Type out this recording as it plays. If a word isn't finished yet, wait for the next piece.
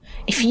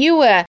If you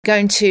were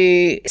going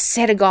to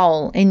set a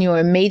goal in your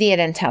immediate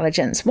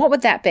intelligence, what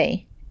would that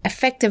be?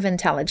 Effective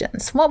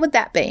intelligence. What would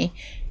that be?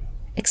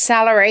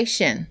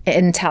 Acceleration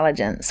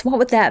intelligence. What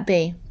would that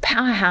be?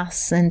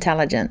 Powerhouse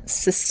intelligence.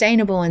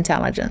 Sustainable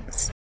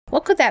intelligence.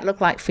 What could that look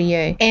like for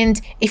you?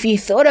 And if you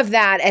thought of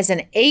that as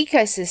an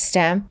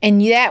ecosystem and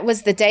that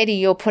was the data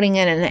you're putting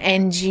in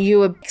and you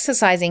were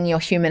exercising your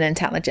human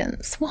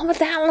intelligence, what would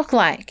that look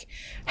like?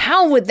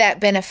 How would that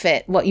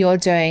benefit what you're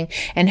doing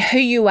and who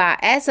you are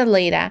as a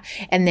leader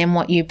and then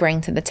what you bring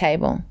to the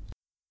table?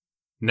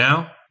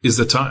 Now is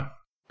the time.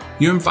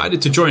 You're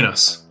invited to join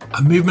us,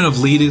 a movement of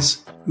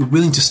leaders who are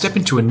willing to step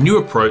into a new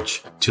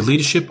approach to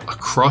leadership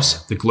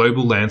across the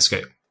global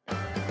landscape.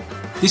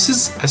 This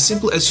is as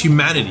simple as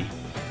humanity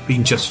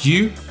being just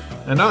you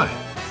and I,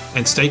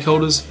 and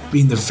stakeholders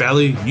being the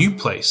value you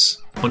place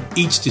on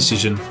each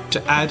decision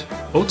to add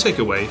or take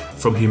away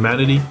from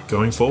humanity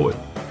going forward.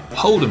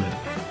 Hold a minute.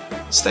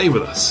 Stay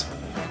with us.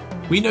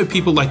 We know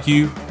people like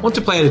you want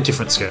to play at a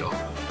different scale,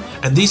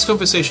 and these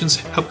conversations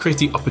help create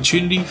the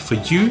opportunity for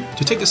you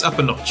to take this up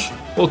a notch,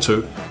 or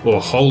two, or a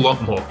whole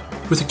lot more.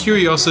 With a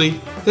curiosity,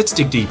 let's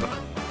dig deeper,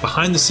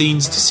 behind the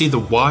scenes to see the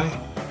why,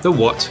 the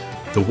what,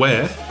 the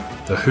where,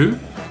 the who,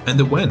 and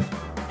the when.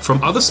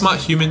 From other smart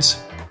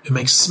humans who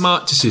make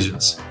smart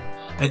decisions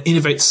and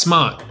innovate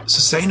smart,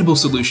 sustainable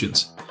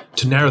solutions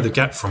to narrow the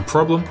gap from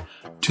problem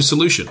to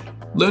solution.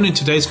 Learn in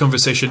today's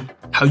conversation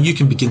how you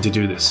can begin to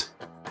do this.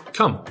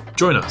 Come,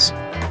 join us.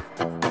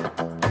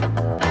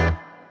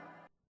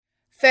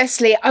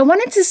 Firstly, I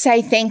wanted to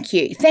say thank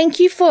you. Thank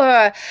you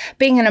for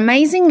being an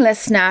amazing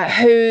listener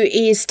who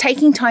is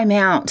taking time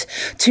out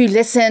to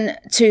listen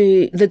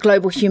to the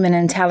Global Human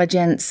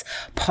Intelligence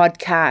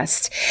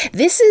podcast.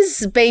 This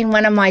has been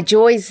one of my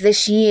joys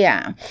this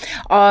year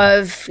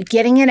of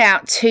getting it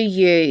out to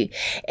you.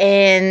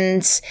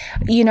 And,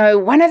 you know,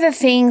 one of the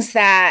things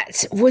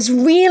that was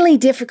really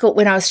difficult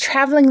when I was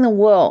traveling the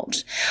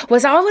world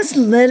was I was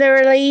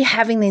literally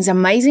having these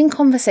amazing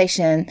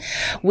conversations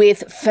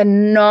with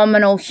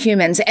phenomenal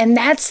humans. And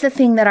that's the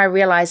thing that I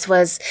realized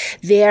was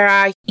there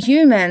are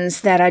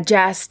humans that are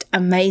just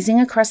amazing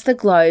across the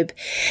globe.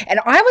 And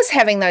I was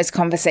having those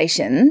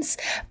conversations,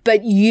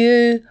 but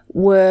you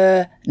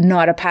were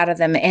not a part of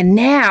them. And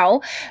now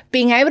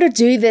being able to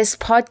do this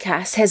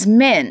podcast has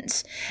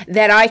meant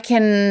that I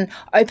can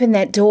open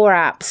that door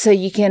up so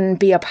you can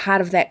be a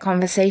part of that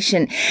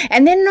conversation.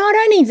 And then not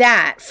only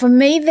that, for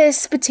me,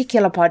 this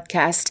particular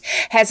podcast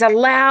has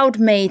allowed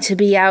me to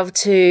be able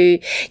to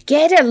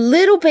get a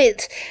little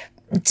bit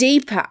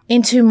deeper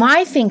into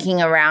my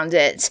thinking around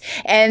it.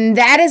 And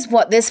that is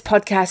what this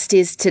podcast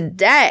is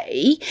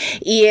today,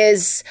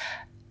 is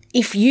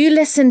if you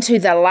listen to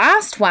the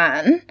last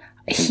one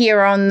here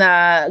on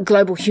the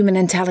Global Human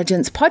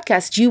Intelligence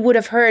podcast, you would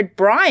have heard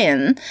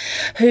Brian,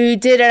 who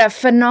did a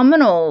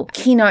phenomenal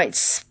keynote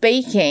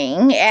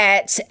speaking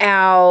at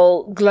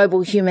our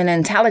Global Human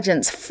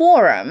Intelligence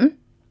Forum.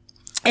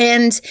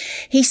 And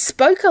he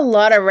spoke a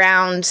lot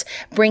around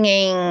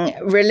bringing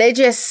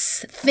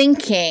religious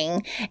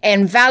thinking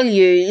and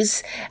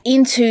values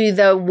into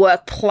the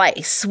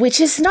workplace, which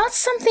is not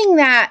something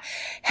that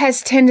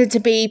has tended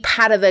to be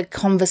part of the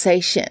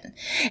conversation.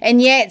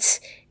 And yet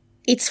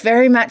it's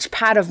very much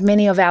part of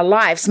many of our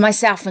lives,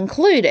 myself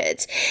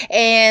included.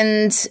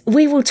 And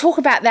we will talk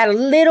about that a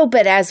little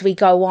bit as we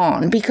go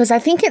on, because I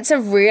think it's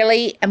a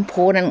really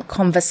important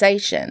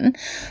conversation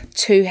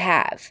to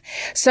have.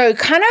 So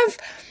kind of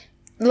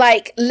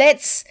like,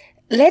 let's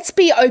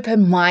be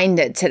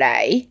open-minded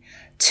today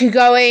to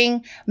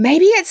going,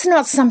 maybe it's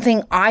not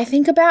something I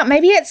think about.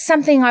 Maybe it's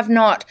something I've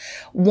not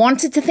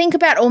wanted to think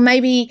about, or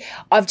maybe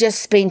I've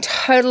just been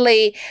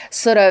totally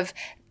sort of,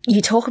 you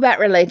talk about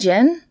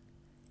religion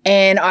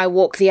and I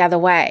walk the other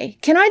way.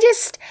 Can I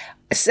just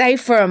say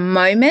for a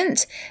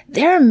moment,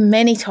 there are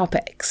many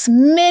topics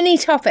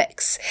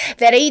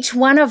that each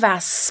one of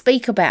us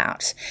speak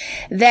about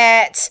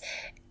that,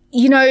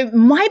 you know,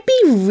 might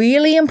be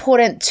really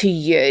important to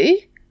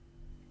you,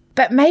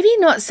 but maybe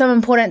not so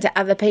important to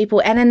other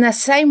people. And in the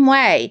same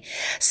way,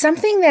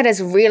 something that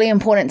is really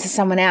important to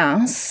someone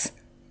else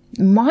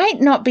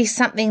might not be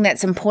something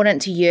that's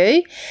important to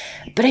you.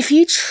 But if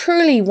you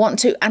truly want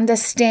to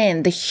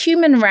understand the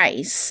human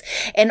race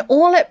and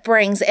all it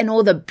brings and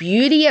all the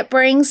beauty it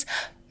brings,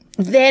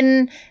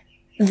 then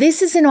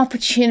this is an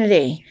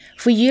opportunity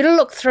for you to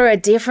look through a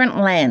different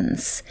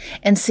lens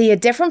and see a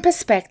different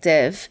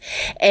perspective,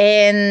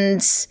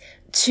 and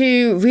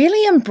to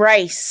really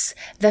embrace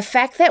the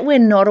fact that we're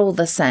not all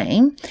the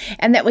same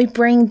and that we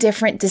bring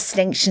different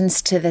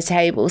distinctions to the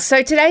table.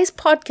 So today's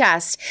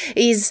podcast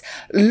is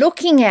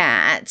looking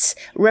at,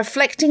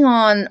 reflecting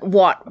on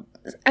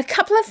a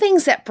couple of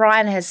things that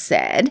Brian has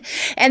said,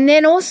 and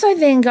then also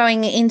then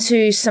going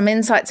into some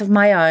insights of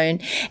my own.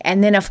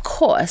 And then, of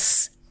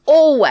course,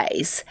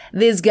 always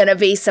there's going to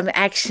be some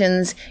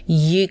actions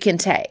you can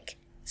take.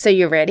 So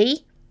you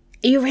ready?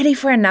 Are you ready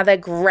for another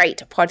great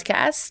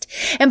podcast?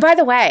 And by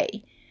the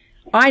way,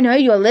 I know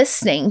you're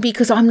listening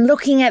because I'm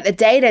looking at the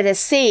data to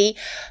see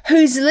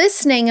who's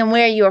listening and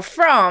where you're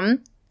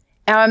from.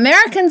 Our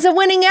Americans are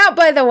winning out,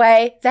 by the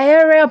way. They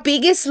are our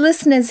biggest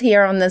listeners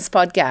here on this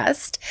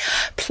podcast.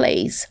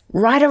 Please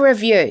write a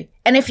review.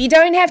 And if you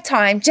don't have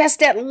time,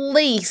 just at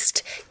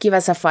least give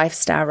us a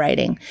 5-star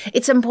rating.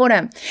 It's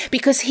important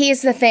because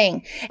here's the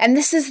thing, and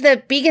this is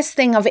the biggest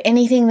thing of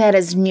anything that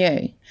is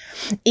new,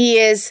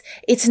 is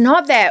it's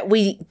not that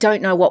we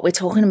don't know what we're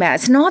talking about.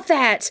 It's not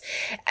that,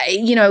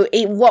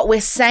 what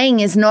we're saying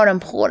is not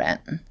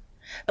important.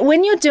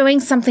 When you're doing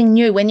something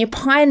new, when you're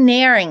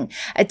pioneering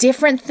a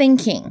different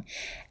thinking,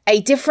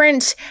 a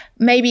different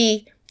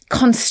maybe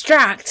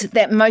construct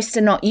that most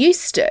are not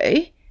used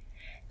to,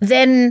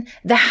 then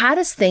the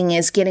hardest thing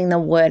is getting the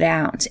word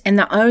out. And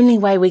the only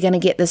way we're going to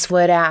get this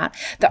word out,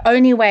 the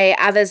only way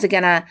others are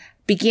going to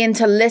begin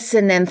to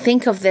listen and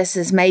think of this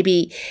as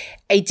maybe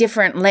a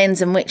different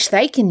lens in which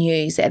they can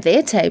use at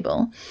their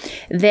table,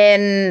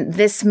 then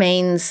this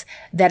means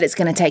that it's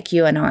going to take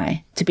you and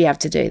I to be able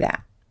to do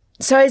that.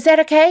 So is that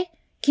okay?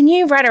 Can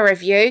you write a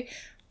review?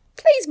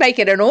 Please make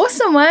it an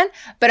awesome one.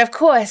 But of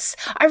course,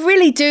 I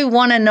really do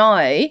want to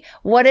know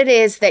what it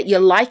is that you're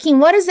liking.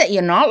 What is it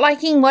you're not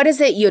liking? What is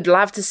it you'd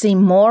love to see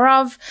more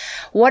of?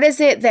 What is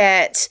it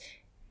that,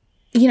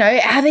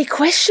 are there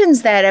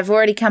questions that have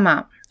already come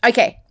up?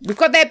 Okay, we've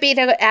got that bit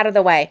out of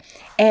the way.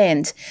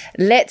 And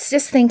let's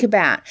just think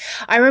about,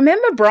 I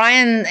remember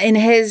Brian in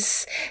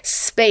his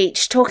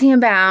speech talking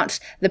about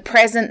the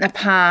present, the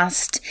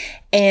past,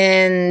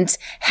 and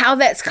how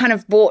that's kind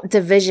of brought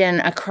division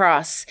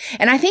across.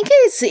 And I think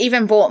it's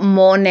even brought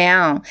more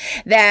now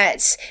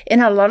that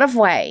in a lot of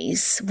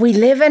ways, we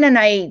live in an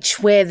age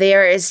where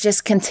there is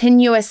just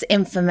continuous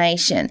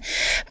information,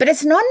 but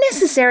it's not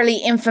necessarily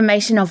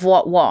information of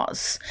what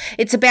was.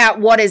 It's about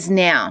what is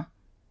now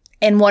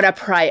and what are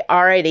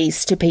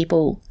priorities to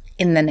people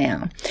in the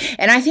now.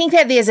 And I think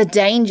that there's a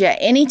danger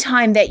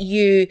anytime that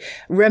you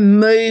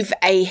remove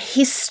a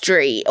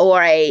history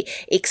or a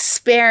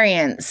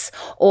experience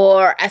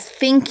or a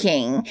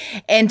thinking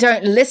and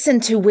don't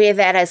listen to where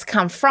that has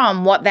come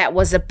from, what that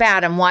was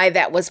about and why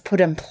that was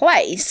put in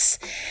place,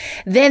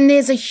 then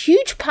there's a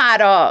huge part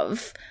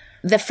of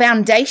the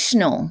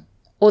foundational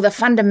or the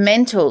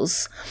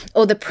fundamentals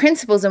or the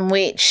principles in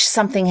which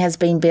something has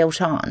been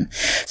built on.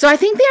 So I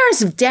think there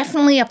is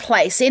definitely a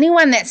place.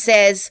 Anyone that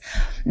says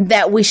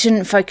that we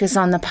shouldn't focus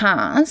on the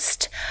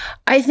past,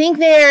 I think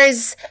there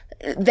is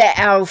that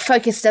our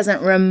focus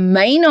doesn't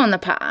remain on the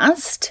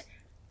past.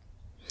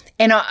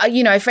 And,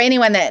 for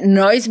anyone that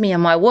knows me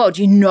in my world,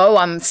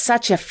 I'm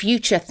such a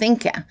future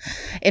thinker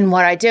in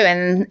what I do.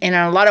 And in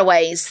a lot of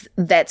ways,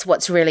 that's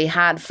what's really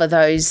hard for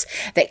those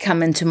that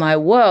come into my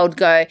world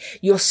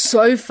you're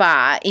so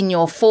far in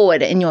your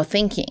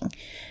thinking.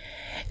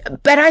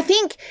 But I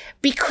think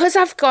because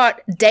I've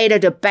got data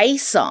to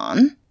base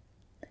on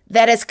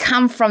that has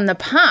come from the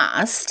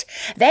past,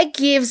 that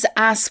gives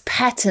us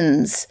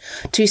patterns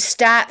to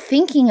start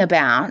thinking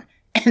about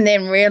and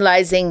then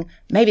realizing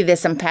maybe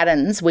there's some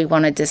patterns we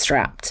want to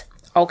disrupt.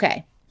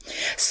 Okay.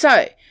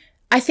 So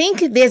I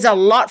think there's a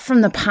lot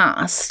from the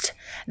past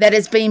that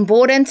has been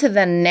brought into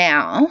the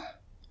now,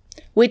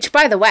 which,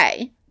 by the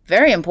way,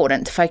 very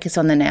important to focus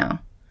on the now.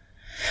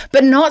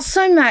 But not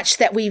so much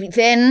that we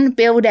then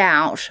build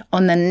out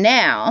on the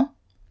now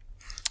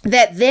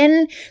that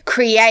then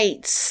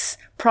creates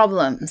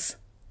problems,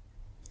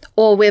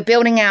 or we're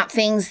building out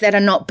things that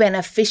are not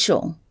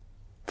beneficial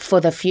for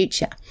the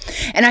future.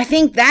 And I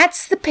think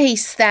that's the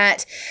piece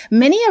that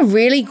many are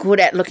really good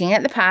at, looking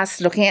at the past,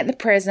 looking at the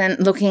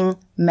present, looking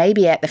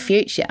maybe at the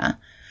future,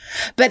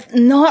 but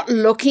not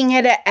looking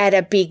at it at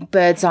a big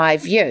bird's eye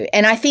view.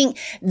 And I think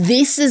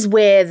this is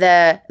where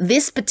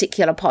this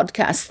particular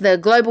podcast, the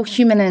Global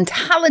Human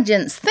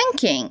Intelligence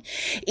Thinking,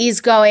 is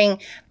going.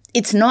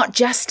 It's not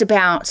just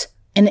about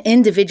an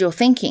individual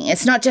thinking.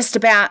 It's not just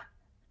about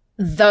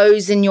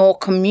those in your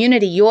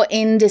community, your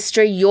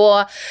industry,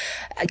 your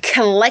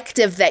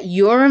collective that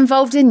you're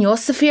involved in, your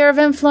sphere of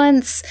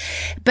influence,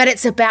 but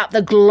it's about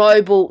the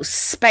global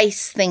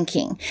space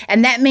thinking.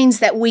 And that means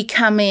that we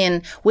come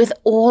in with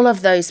all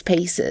of those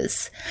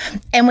pieces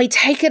and we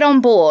take it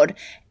on board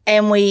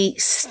and we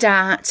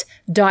start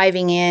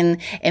diving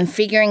in and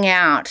figuring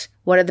out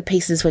what are the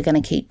pieces we're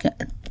going to keep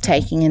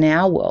taking in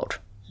our world.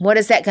 What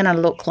is that going to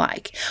look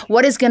like?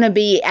 What is going to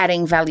be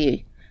adding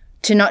value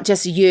to not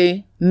just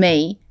you,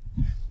 me,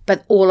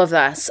 but all of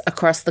us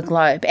across the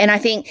globe? And I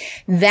think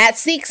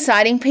that's the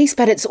exciting piece,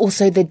 but it's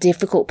also the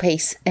difficult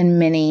piece in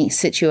many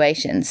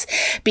situations,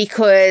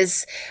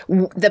 because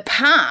the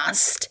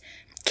past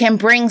can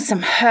bring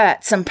some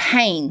hurt, some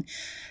pain,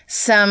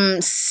 some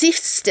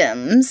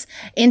systems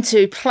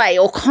into play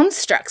or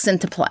constructs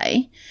into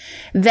play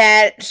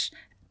that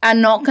are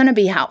not going to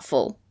be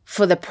helpful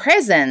for the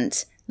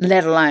present,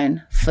 let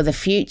alone for the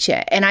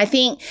future. And I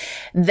think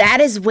that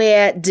is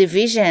where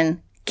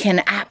division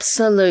can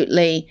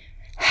absolutely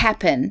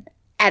happen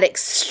at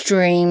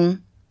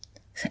extreme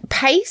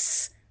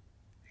pace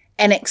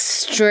and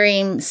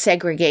extreme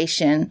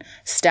segregation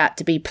start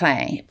to be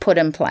put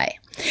in play.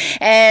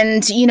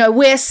 And,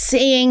 we're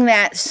seeing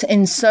that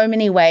in so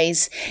many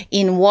ways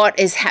in what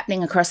is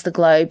happening across the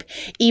globe,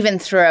 even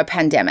through a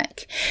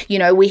pandemic.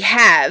 We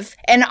have,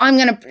 and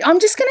I'm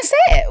just going to say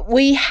it,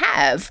 we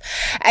have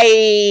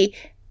a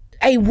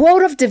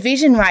world of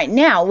division right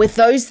now with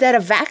those that are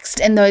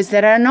vaxxed and those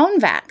that are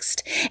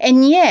non-vaxxed.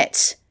 And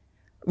yet,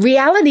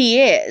 reality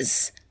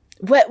is,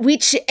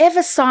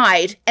 whichever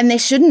side, and there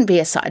shouldn't be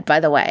a side, by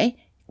the way,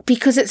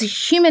 because it's a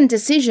human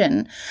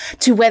decision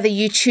to whether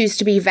you choose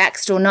to be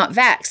vaxxed or not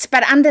vaxxed.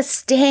 But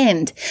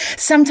understand,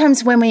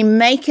 sometimes when we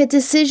make a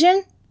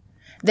decision,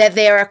 that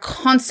there are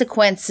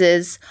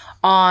consequences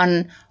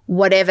on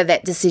whatever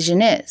that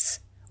decision is,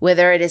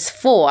 whether it is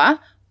for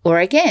or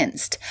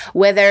against,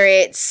 whether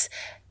it's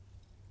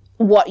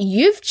what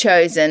you've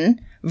chosen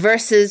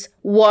versus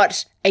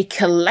what a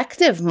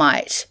collective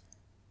might,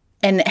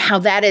 and how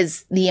that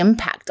is the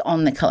impact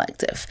on the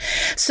collective.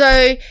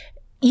 So,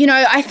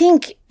 I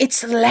think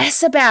it's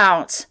less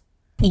about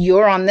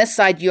you're on this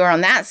side, you're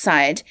on that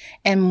side,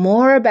 and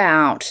more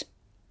about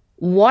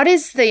what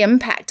is the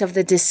impact of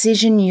the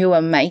decision you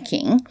are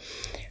making,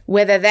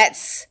 whether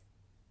that's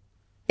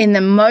in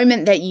the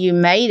moment that you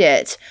made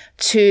it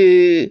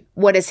to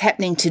what is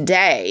happening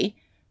today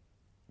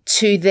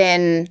to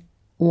then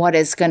what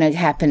is going to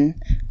happen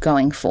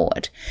going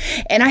forward.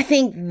 And I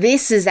think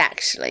this is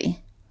actually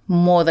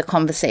more the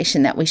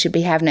conversation that we should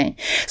be having.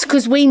 It's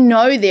because we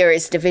know there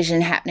is division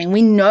happening.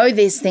 We know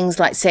there's things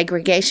like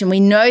segregation. We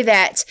know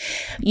that,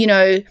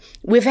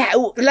 we've had,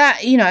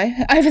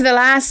 over the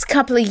last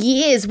couple of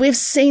years, we've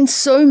seen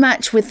so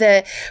much with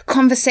the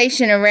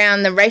conversation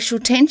around the racial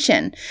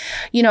tension.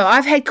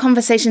 I've had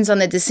conversations on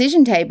the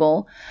decision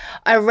table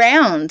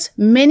around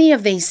many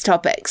of these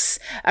topics,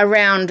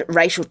 around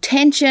racial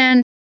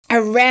tension,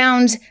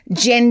 around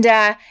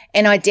gender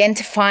and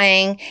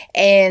identifying,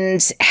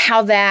 and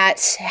how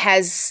that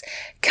has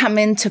come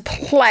into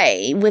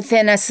play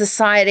within a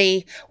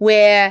society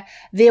where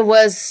there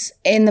was,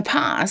 in the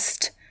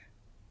past,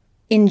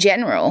 in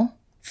general,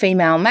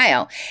 female,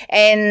 male.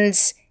 And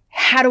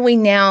how do we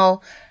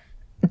now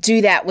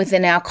do that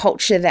within our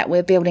culture that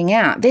we're building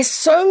out? There's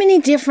so many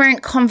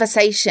different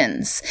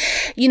conversations.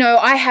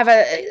 I have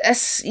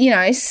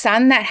a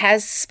son that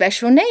has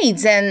special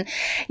needs. And,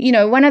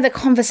 one of the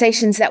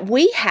conversations that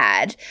we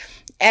had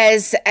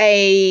as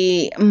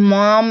a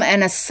mom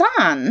and a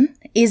son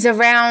is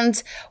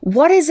around,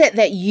 what is it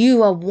that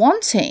you are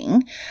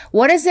wanting?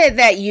 What is it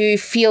that you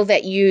feel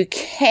that you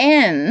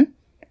can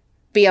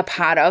be a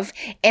part of?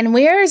 And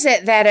where is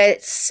it that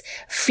it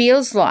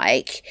feels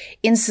like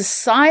in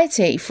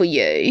society for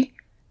you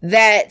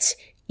that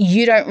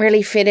you don't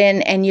really fit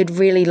in and you'd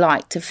really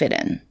like to fit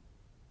in,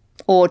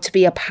 or to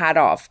be a part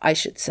of, I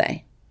should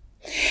say.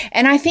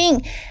 And I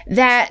think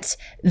that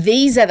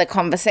these are the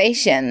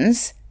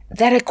conversations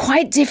that are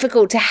quite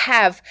difficult to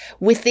have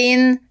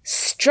within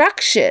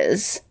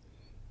structures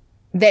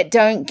that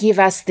don't give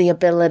us the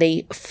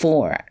ability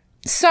for it.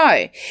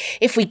 So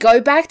if we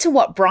go back to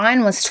what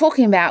Brian was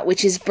talking about,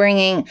 which is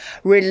bringing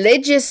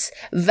religious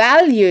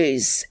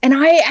values, and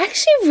I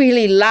actually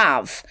really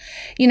love,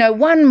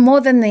 one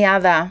more than the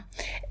other,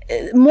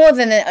 more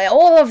than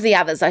all of the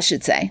others, I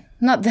should say,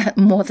 not that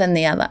more than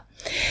the other,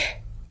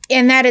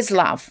 and that is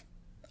love.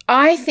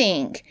 I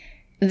think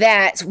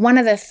that one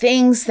of the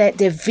things that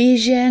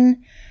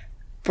division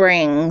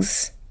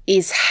brings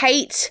is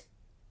hate,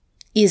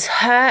 is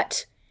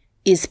hurt,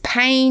 is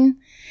pain.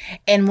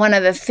 And one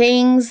of the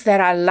things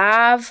that I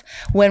love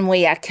when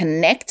we are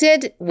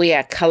connected, we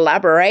are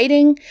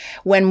collaborating,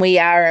 when we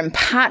are in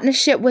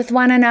partnership with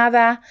one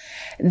another,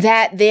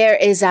 that there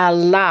is a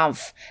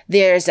love,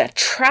 there is a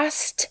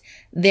trust,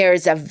 there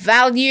is a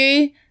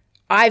value.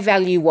 I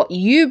value what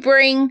you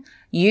bring,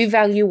 you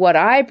value what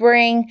I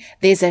bring.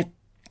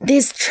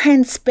 There's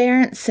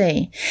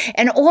transparency,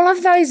 and all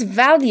of those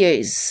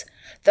values,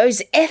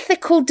 those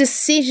ethical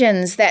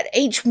decisions that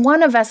each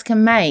one of us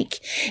can make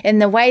in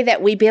the way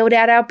that we build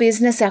out our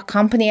business, our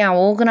company, our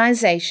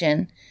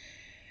organization,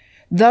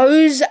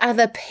 those are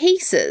the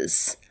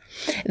pieces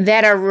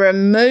that are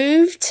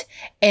removed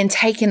and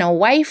taken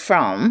away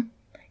from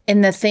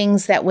in the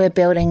things that we're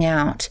building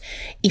out.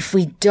 If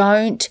we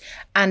don't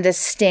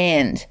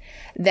understand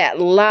that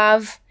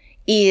love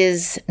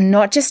is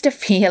not just a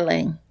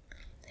feeling,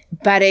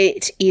 but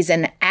it is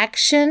an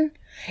action.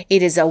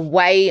 It is a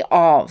way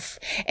of.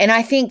 And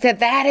I think that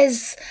that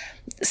is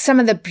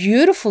some of the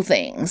beautiful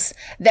things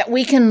that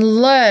we can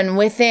learn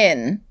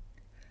within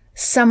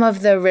some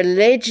of the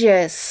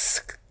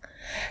religious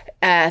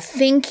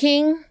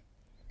thinking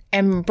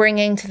and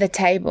bringing to the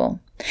table.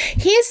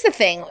 Here's the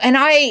thing, and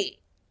I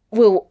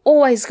will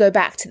always go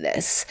back to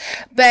this,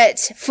 but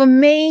for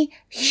me,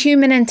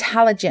 human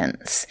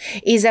intelligence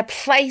is a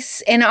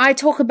place, and I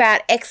talk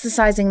about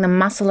exercising the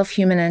muscle of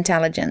human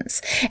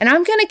intelligence. And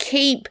I'm going to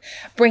keep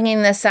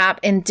bringing this up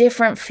in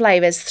different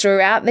flavors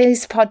throughout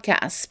these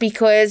podcasts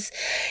because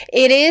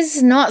it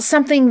is not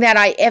something that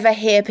I ever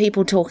hear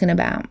people talking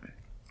about.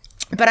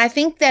 But I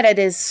think that it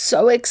is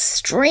so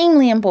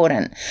extremely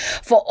important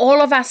for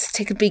all of us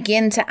to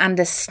begin to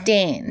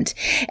understand.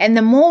 And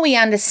the more we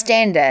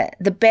understand it,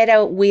 the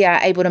better we are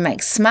able to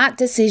make smart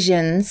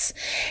decisions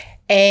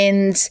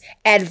and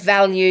add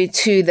value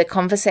to the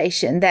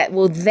conversation that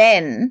will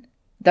then,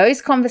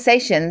 those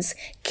conversations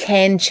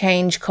can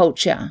change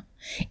culture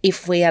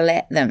if we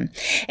let them.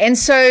 And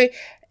so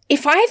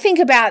if I think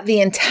about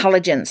the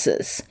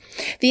intelligences,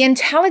 the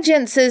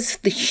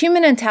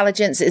human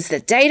intelligence is the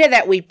data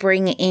that we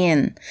bring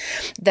in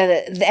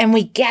and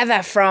we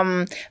gather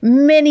from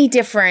many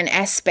different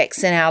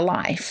aspects in our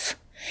life.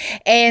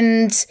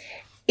 And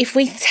if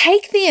we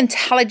take the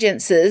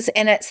intelligences,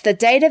 and it's the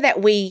data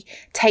that we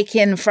take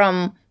in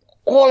from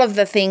all of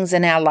the things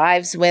in our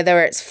lives,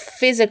 whether it's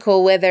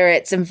physical, whether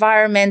it's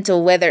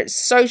environmental, whether it's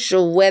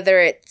social, whether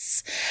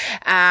it's,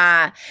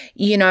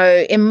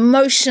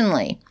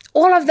 emotionally,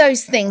 all of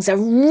those things are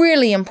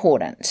really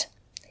important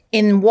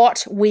in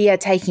what we are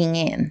taking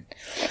in.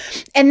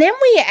 And then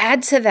we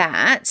add to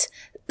that,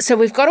 so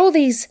we've got all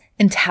these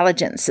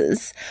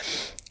intelligences,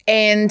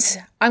 and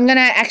I'm going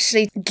to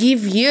actually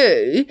give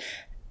you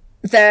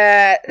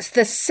the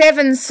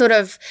seven sort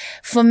of,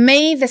 for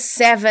me, the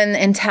seven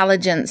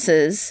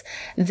intelligences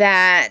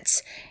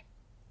that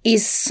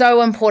is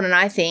so important,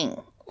 I think,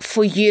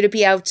 for you to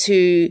be able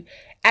to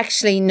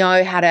actually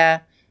know how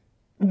to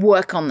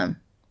work on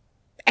them,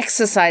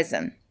 exercise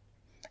them,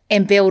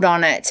 and build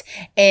on it,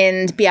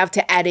 and be able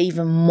to add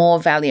even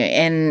more value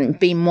and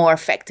be more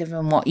effective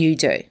in what you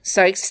do.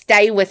 So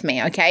stay with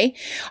me, okay?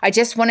 I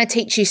just want to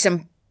teach you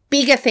some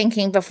bigger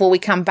thinking before we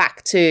come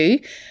back to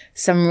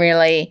some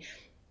really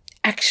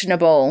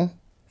actionable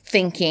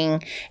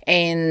thinking,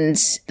 and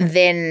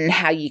then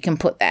how you can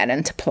put that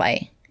into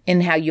play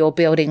in how you're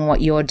building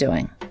what you're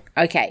doing.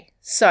 Okay,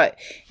 so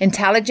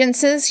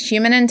intelligences,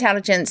 human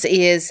intelligence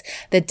is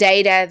the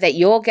data that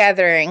you're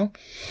gathering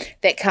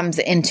that comes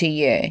into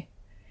you.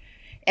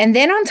 And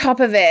then on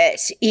top of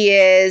it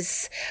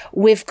is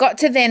we've got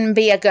to then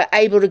be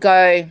able to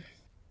go,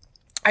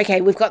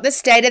 okay, we've got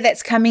this data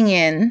that's coming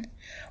in.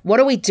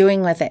 What are we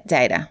doing with that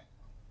data?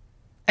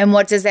 And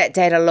what does that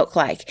data look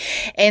like?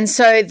 And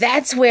so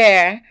that's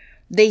where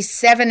these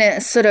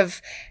seven sort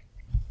of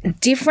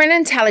different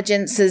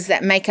intelligences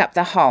that make up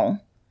the whole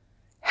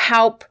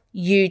help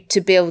you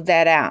to build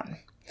that out.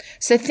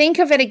 So think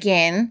of it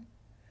again.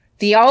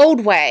 The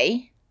old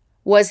way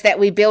was that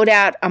we build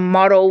out a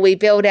model, we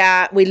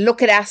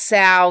look at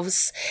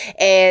ourselves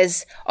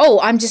as, oh,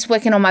 I'm just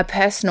working on my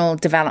personal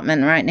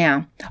development right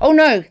now. Oh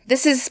no,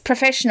 this is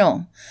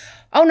professional.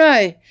 Oh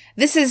no,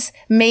 this is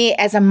me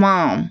as a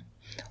mom,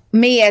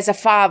 me as a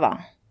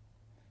father,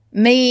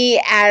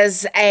 me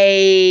as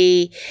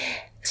a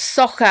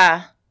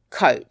soccer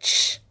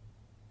coach,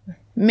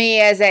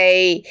 me as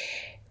a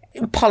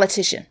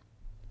politician,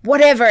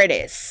 whatever it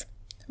is.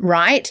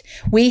 Right?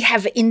 We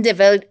have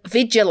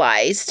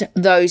individualized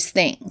those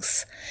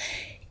things.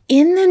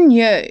 In the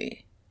new,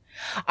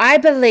 I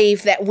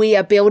believe that we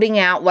are building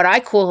out what I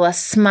call a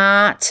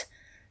smart,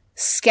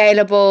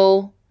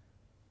 scalable,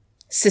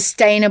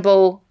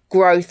 sustainable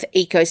growth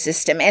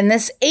ecosystem. And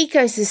this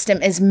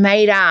ecosystem is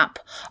made up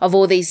of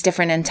all these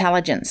different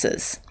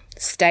intelligences.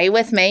 Stay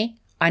with me.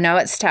 I know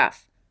it's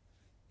tough.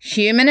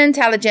 Human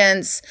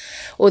intelligence,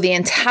 or the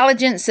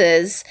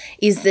intelligences,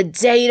 is the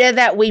data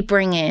that we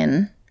bring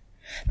in.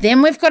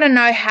 Then we've got to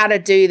know how to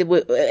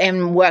do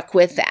and work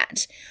with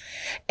that.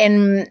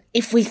 And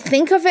if we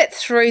think of it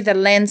through the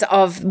lens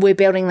of we're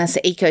building this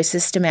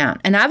ecosystem out.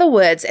 In other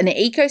words, an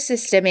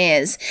ecosystem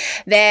is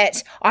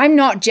that I'm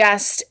not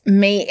just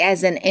me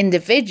as an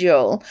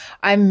individual.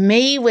 I'm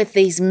me with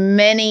these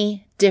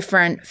many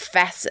different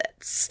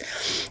facets.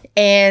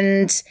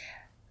 And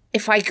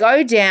if I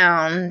go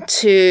down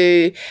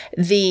to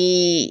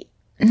the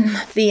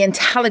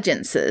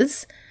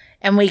intelligences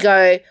and we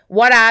go,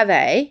 what are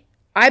they?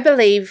 I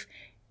believe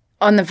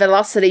on the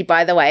velocity,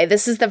 by the way,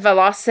 this is the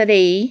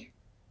velocity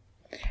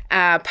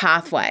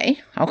pathway,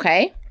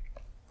 okay?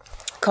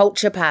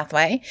 Culture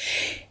pathway,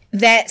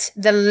 that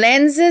the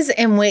lenses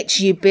in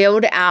which you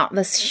build out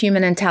this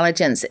human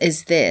intelligence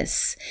is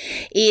this.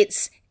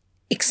 It's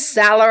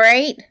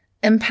accelerate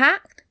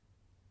impact.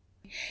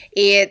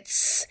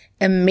 It's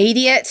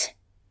immediate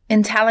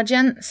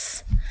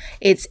intelligence.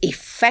 It's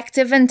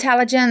effective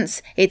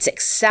intelligence. It's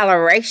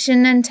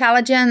acceleration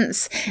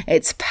intelligence.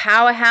 It's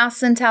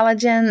powerhouse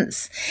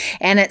intelligence.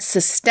 And it's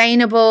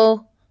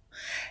sustainable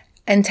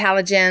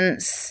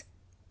intelligence.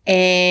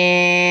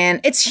 And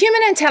it's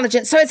human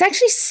intelligence. So it's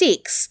actually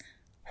 6.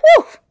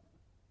 Whew.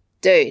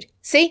 Dude,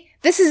 see,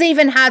 this is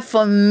even hard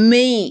for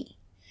me.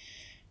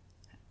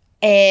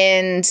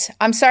 And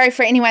I'm sorry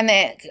for anyone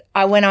that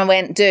when I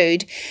went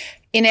dude.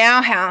 In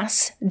our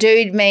house,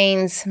 dude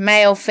means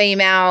male,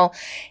 female,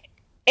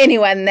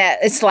 anyone that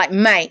it's like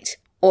mate,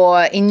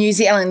 or in New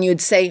Zealand you'd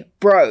say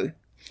bro.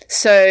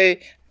 So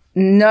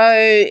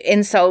no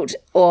insult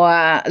or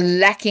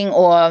lacking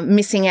or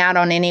missing out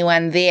on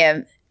anyone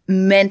there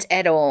meant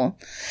at all.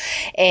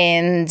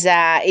 And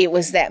it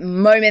was that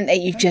moment that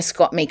you just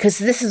got me, because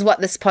this is what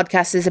this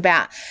podcast is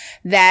about,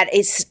 that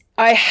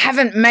I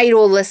haven't made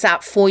all this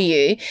up for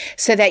you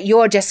so that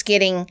you're just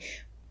getting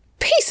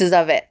pieces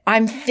of it.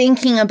 I'm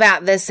thinking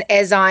about this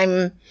as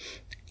I'm,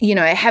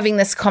 having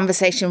this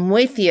conversation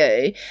with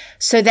you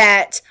so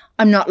that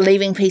I'm not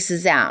leaving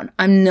pieces out.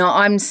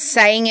 I'm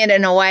saying it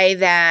in a way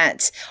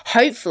that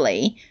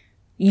hopefully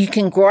you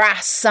can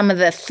grasp some of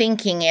the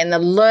thinking and the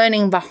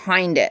learning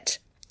behind it.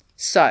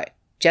 So,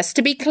 just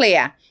to be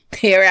clear,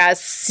 there are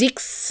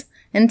 6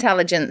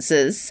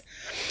 intelligences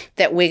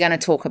that we're going to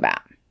talk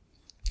about.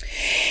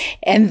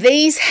 And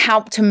these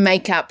help to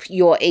make up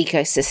your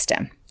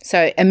ecosystem.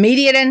 So,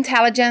 immediate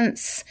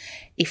intelligence,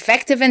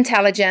 effective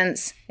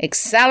intelligence,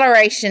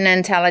 acceleration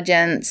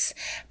intelligence,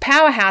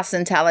 powerhouse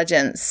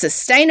intelligence,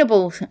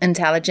 sustainable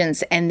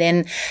intelligence, and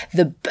then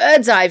the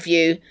bird's eye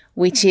view,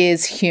 which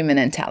is human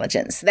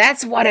intelligence.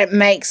 That's what it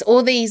makes.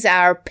 All these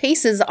are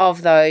pieces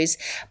of those,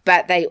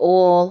 but they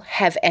all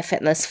have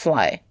effortless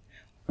flow.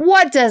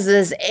 What does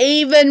this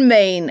even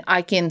mean?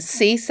 I can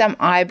see some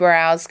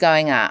eyebrows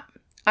going up.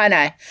 I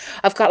know.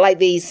 I've got like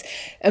these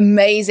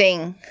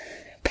amazing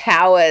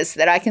powers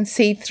that I can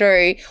see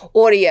through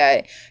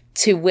audio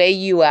to where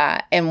you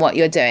are and what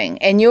you're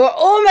doing. And you're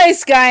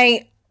almost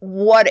going,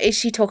 what is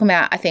she talking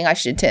about? I think I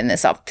should turn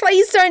this off.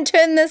 Please don't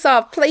turn this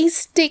off. Please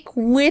stick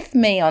with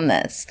me on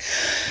this.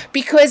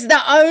 Because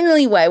the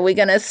only way we're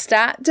going to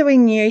start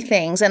doing new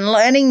things and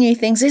learning new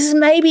things is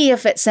maybe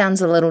if it sounds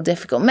a little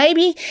difficult.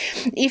 Maybe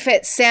if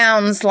it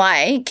sounds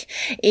like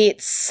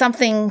it's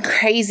something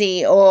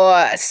crazy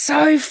or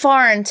so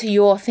foreign to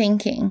your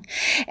thinking.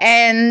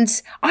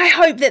 And I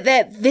hope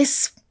that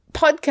this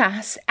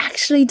podcast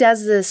actually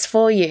does this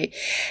for you,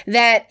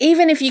 that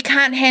even if you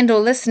can't handle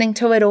listening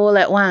to it all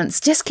at once,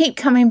 just keep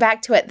coming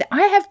back to it.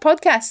 I have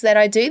podcasts that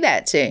I do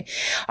that too.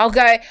 I'll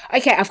go,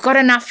 okay, I've got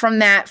enough from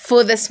that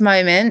for this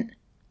moment.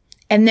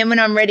 And then when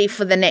I'm ready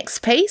for the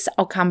next piece,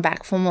 I'll come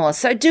back for more.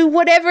 So do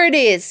whatever it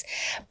is.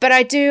 But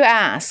I do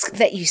ask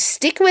that you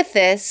stick with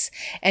this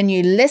and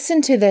you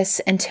listen to this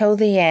until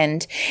the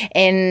end,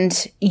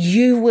 and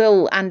you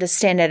will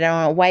understand it in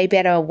a way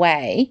better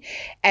way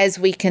as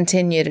we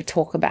continue to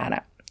talk about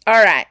it.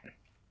 All right.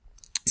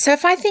 So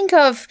if I think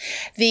of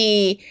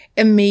the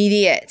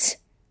immediate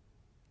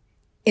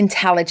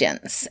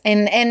intelligence,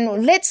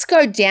 and let's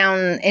go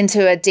down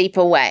into a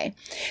deeper way.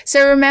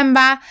 So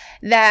remember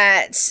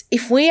that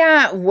if we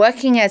are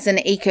working as an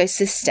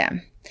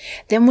ecosystem,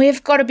 then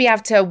we've got to be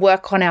able to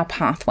work on our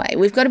pathway.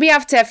 We've got to be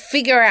able to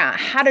figure out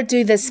how to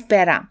do this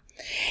better.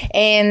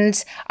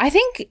 And I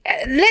think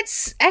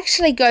let's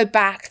actually go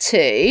back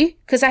to,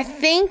 because I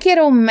think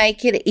it'll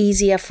make it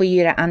easier for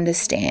you to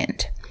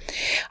understand.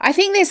 I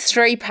think there's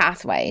 3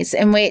 pathways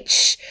in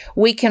which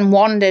we can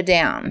wander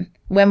down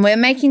when we're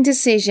making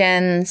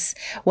decisions,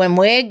 when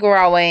we're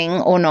growing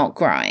or not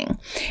growing.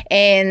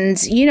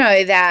 And you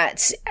know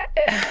that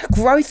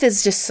growth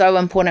is just so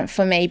important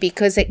for me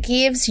because it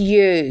gives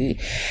you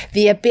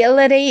the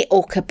ability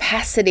or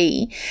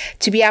capacity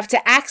to be able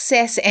to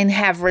access and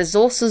have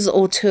resources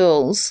or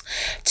tools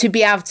to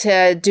be able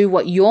to do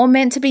what you're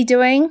meant to be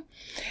doing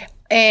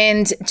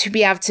and to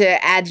be able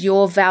to add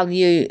your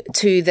value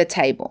to the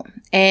table.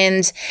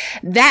 And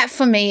that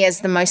for me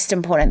is the most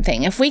important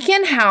thing. If we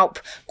can help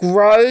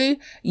grow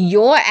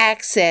your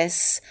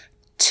access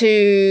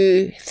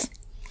to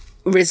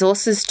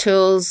resources,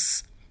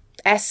 tools,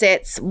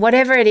 assets,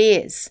 whatever it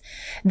is,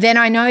 then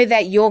I know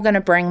that you're going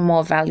to bring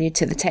more value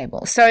to the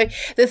table. So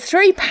the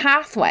 3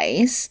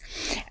 pathways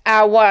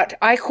are what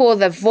I call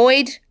the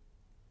void,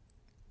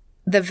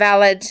 the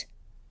valid,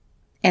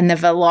 and the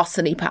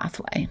velocity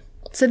pathway.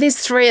 So there's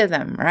 3 of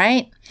them,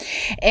 right?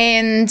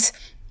 And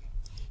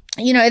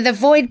you know, the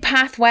void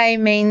pathway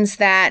means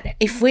that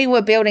if we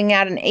were building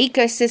out an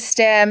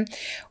ecosystem,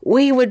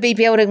 we would be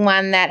building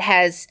one that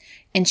has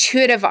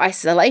intuitive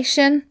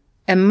isolation,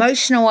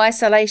 emotional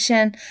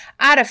isolation,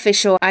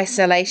 artificial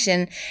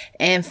isolation,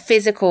 and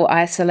physical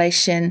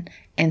isolation,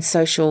 and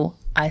social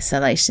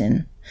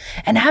isolation.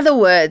 In other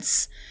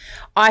words,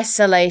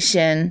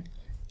 isolation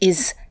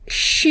is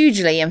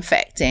hugely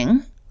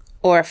affecting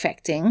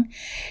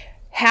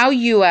how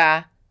you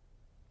are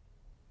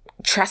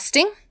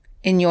trusting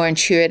in your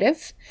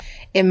intuitive,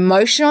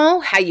 emotional,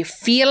 how you're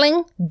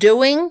feeling,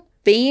 doing,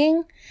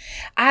 being,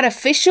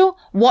 artificial,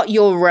 what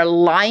you're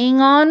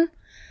relying on,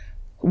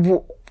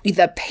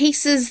 the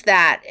pieces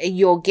that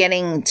you're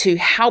getting to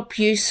help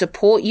you,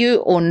 support you,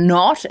 or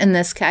not in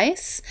this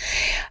case.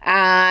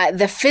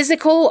 The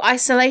physical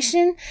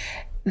isolation,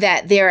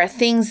 that there are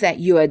things that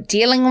you are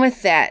dealing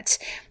with that,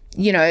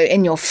 you know,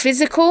 in your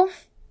physical,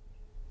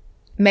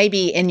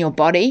 maybe in your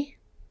body,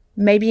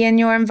 maybe in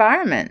your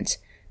environment,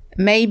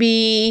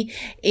 maybe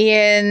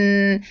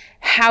in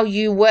how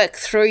you work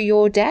through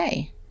your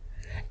day,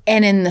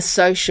 and in the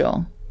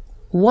social.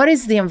 What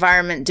is the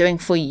environment doing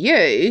for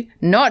you,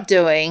 not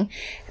doing,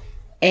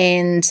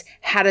 and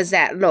how does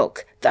that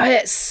look?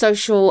 That's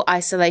social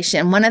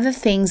isolation. One of the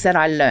things that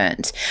I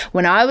learned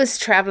when I was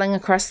traveling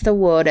across the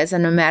world as a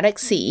nomadic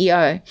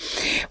CEO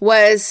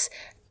was,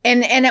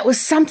 and it was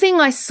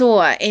something I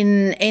saw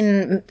and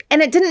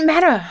it didn't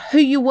matter who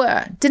you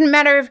were, didn't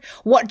matter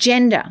what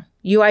gender,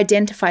 you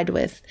identified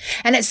with.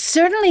 And it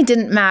certainly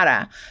didn't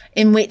matter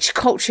in which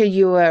culture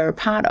you were a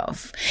part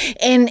of.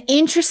 And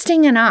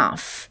interesting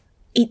enough,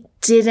 it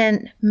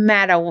didn't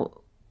matter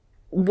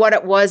what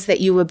it was that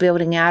you were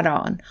building out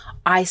on.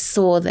 I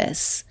saw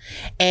this,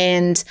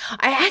 and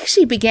I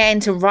actually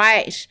began to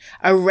write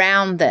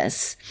around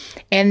this,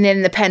 and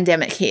then the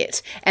pandemic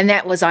hit, and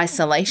that was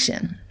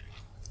isolation.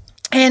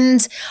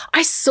 And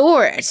I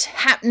saw it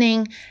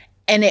happening,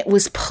 and it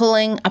was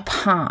pulling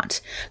apart,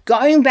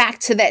 going back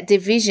to that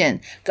division,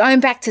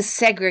 going back to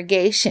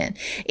segregation.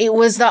 It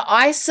was the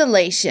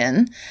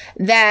isolation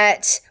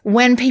that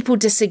when people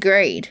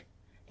disagreed,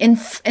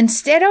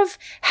 instead of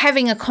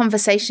having a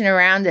conversation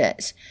around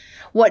it,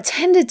 what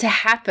tended to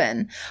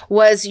happen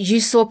was you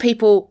saw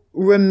people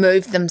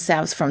remove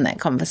themselves from that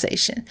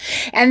conversation.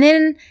 And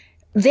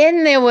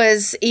then there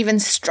was even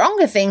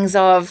stronger things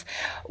of,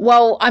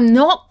 well, I'm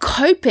not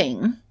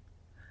coping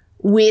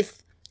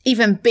with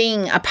even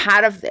being a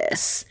part of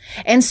this.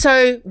 And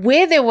so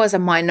where there was a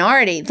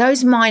minority,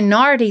 those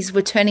minorities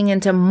were turning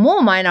into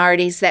more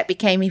minorities that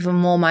became even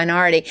more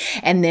minority.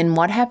 And then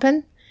what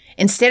happened?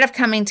 Instead of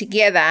coming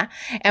together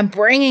and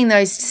bringing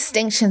those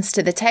distinctions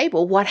to the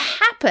table, what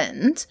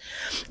happened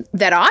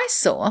that I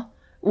saw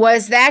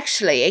was that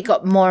actually it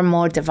got more and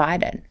more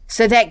divided.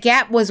 So that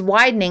gap was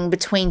widening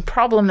between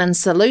problem and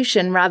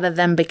solution rather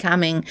than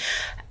becoming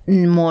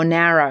more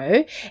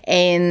narrow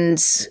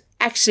and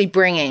actually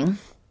bringing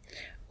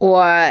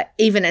or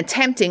even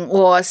attempting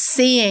or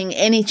seeing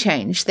any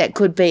change that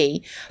could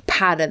be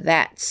part of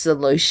that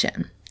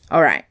solution.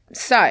 All right,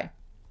 so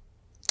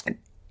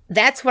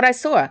that's what I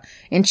saw.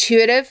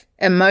 Intuitive,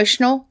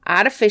 emotional,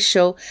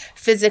 artificial,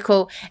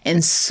 physical,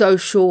 and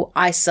social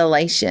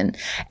isolation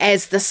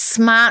as the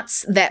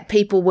smarts that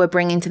people were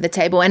bringing to the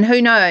table. And who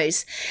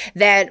knows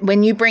that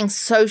when you bring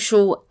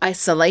social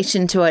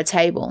isolation to a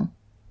table,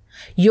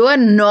 you're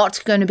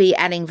not going to be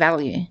adding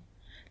value.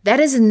 That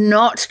is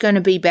not going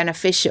to be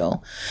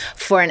beneficial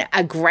for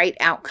a great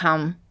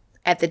outcome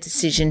at the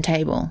decision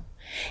table.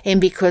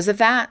 And because of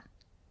that,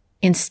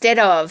 instead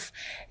of,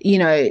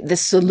 the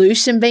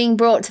solution being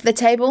brought to the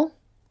table,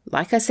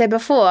 like I said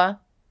before,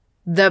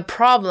 the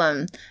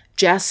problem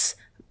just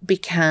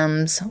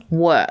becomes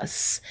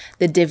worse.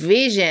 The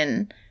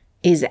division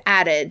is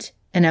added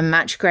in a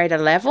much greater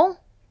level,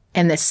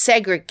 and the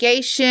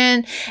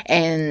segregation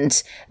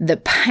and the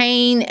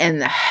pain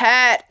and the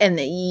hurt and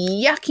the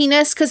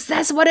yuckiness, because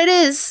that's what it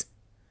is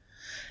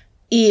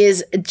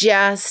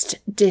just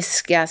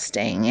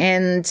disgusting.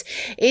 And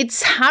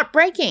it's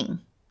heartbreaking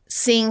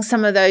seeing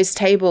some of those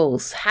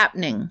tables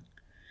happening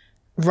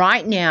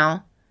right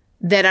now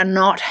that are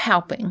not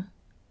helping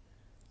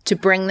to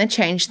bring the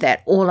change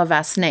that all of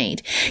us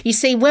need. You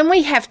see, when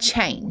we have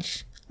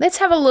change, let's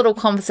have a little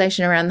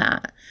conversation around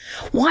that.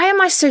 Why am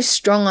I so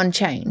strong on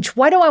change?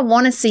 Why do I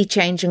want to see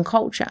change in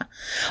culture?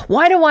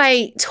 Why do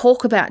I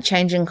talk about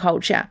change in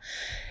culture?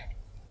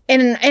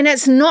 And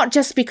it's not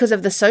just because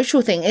of the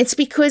social thing. It's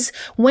because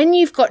when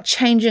you've got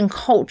change in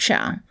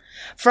culture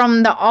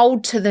from the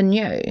old to the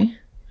new,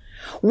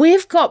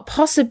 we've got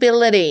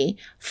possibility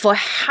for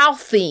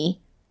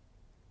healthy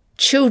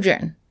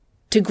children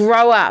to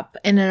grow up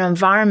in an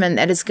environment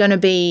that is going to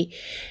be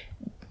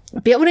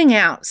building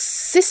out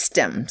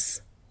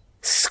systems,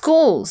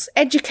 schools,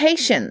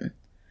 education,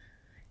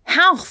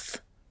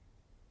 health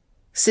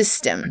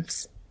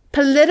systems,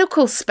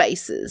 political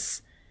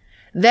spaces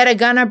that are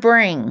going to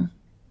bring,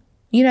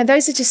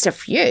 those are just a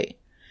few,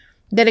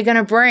 that are going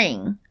to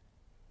bring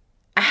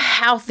a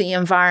healthy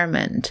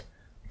environment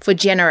for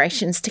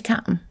generations to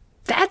come.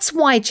 That's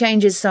why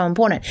change is so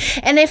important.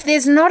 And if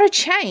there's not a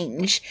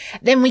change,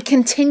 then we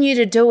continue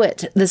to do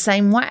it the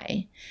same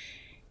way.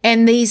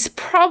 And these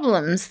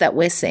problems that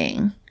we're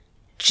seeing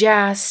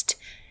just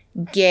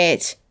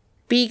get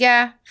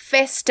bigger,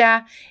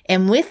 fester,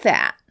 and with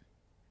that,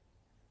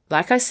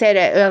 like I said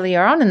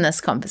earlier on in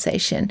this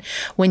conversation,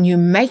 when you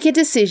make a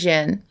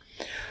decision,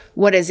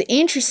 what is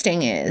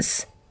interesting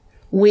is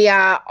we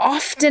are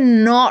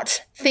often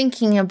not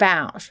thinking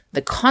about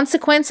the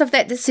consequence of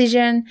that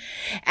decision,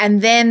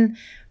 and then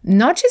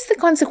not just the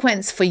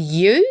consequence for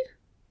you,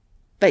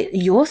 but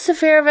your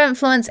sphere of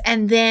influence,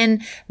 and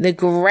then the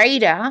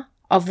greater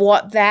of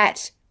what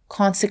that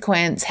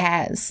consequence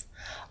has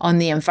on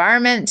the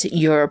environment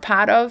you're a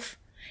part of,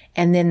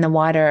 and then the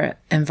wider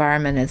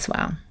environment as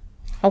well.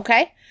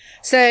 Okay?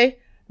 So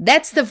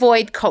that's the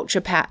void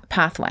culture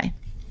pathway.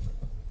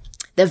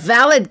 The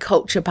valid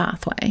culture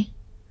pathway.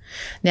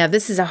 Now,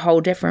 this is a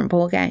whole different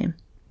ballgame.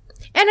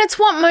 And it's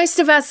what most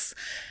of us,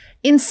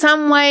 in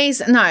some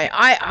ways,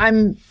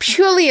 I'm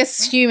purely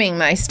assuming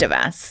most of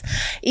us.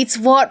 It's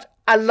what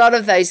a lot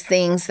of those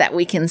things that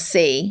we can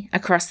see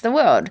across the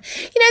world.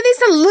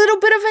 There's a little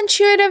bit of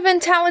intuitive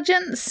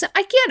intelligence.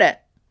 I get it.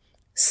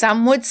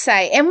 Some would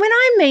say, and when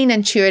I mean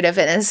intuitive,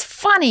 it is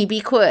funny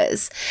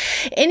because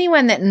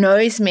anyone that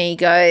knows me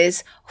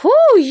goes,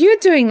 "Oh, you're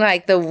doing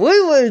like the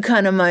woo-woo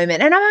kind of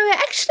moment." And I'm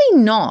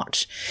actually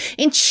not.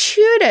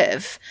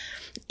 Intuitive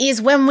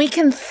is when we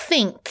can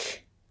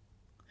think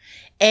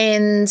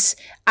and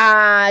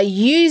are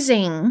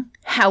using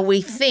how we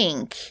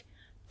think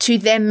to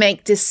then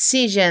make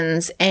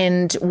decisions,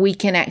 and we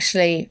can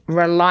actually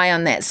rely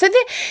on that. So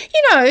that,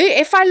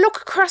 if I look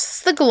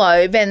across the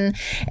globe and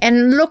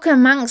look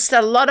amongst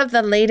a lot of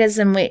the leaders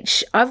in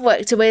which I've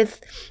worked with,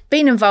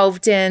 been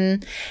involved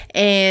in,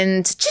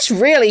 and just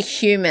really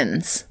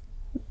humans,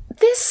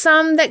 there's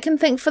some that can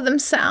think for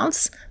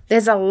themselves.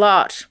 There's a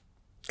lot.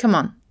 Come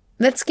on,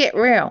 let's get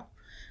real.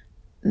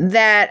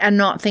 That are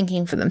not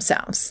thinking for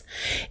themselves.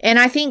 And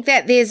I think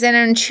that there's an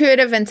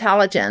intuitive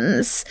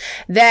intelligence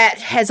that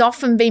has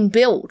often been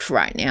built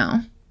right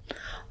now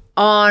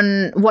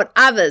on what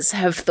others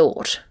have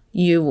thought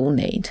you will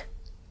need,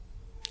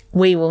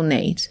 we will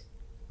need.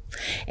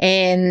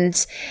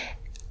 And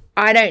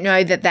I don't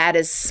know that that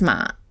is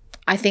smart.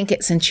 I think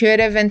it's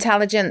intuitive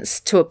intelligence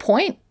to a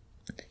point,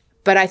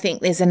 but I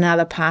think there's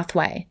another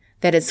pathway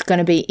that is going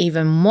to be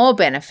even more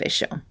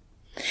beneficial.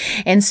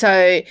 And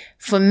so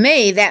for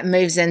me, that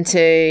moves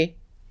into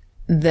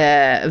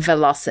the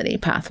velocity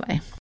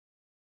pathway.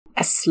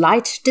 A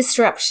slight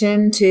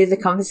disruption to the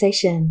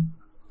conversation.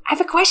 I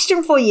have a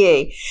question for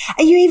you.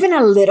 Are you even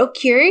a little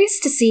curious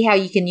to see how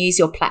you can use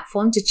your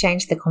platform to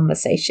change the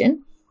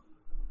conversation?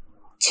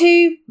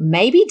 To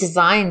maybe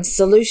design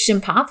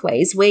solution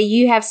pathways where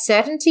you have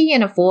certainty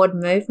and a forward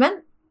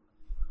movement?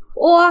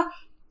 Or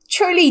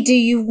truly, do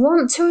you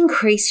want to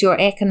increase your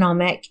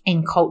economic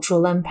and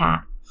cultural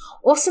impact?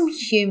 Awesome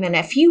human,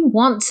 if you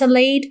want to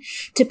lead,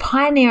 to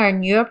pioneer a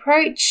new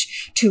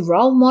approach, to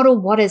role model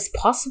what is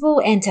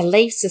possible and to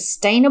leave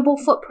sustainable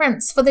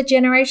footprints for the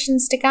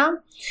generations to come,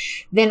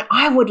 then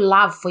I would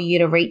love for you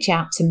to reach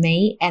out to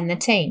me and the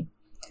team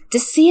to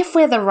see if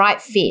we're the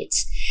right fit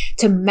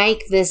to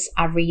make this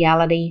a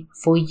reality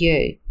for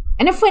you.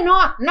 And if we're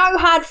not, no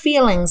hard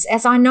feelings,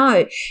 as I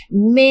know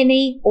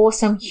many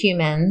awesome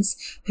humans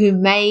who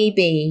may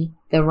be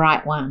the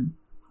right one.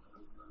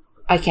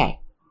 Okay.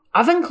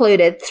 I've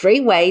included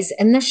 3 ways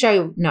in the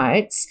show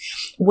notes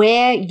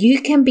where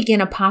you can begin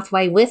a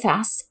pathway with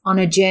us on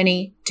a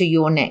journey to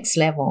your next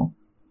level.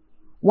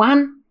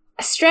 1,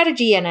 a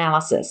strategy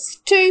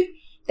analysis. 2,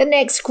 the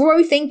next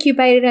growth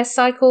incubator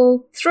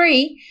cycle.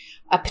 3,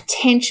 a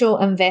potential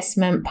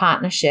investment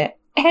partnership.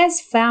 As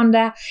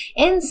founder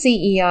and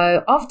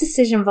CEO of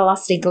Decision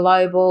Velocity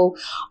Global,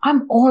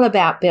 I'm all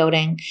about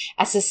building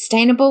a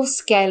sustainable,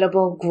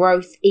 scalable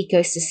growth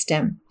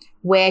ecosystem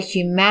where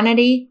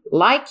humanity,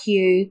 like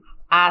you,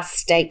 are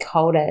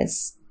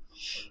stakeholders,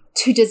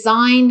 to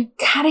design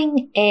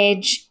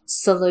cutting-edge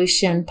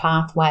solution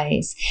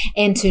pathways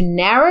and to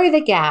narrow the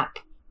gap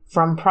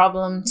from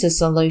problem to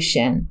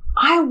solution.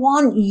 I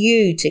want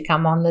you to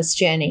come on this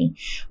journey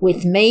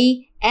with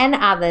me and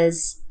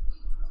others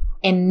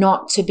and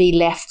not to be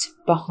left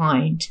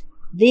behind.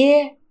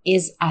 There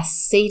is a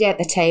seat at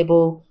the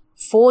table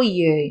for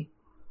you.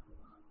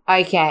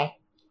 Okay.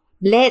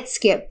 Let's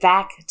get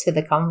back to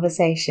the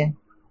conversation.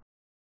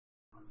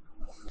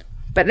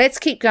 But let's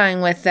keep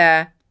going with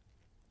the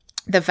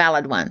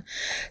valid one.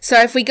 So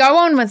if we go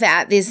on with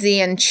that, there's the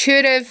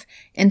intuitive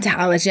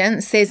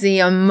intelligence, there's the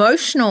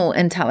emotional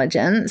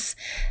intelligence,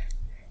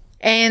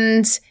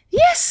 and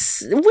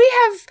yes, we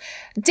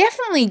have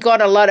definitely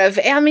got a lot of,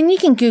 you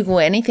can Google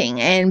anything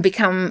and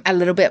become a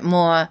little bit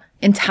more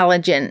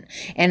intelligent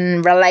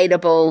and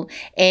relatable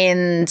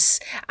and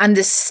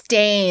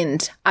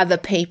understand other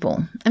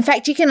people. In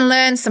fact, you can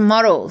learn some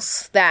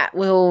models that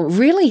will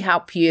really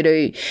help you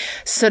to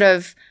sort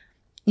of,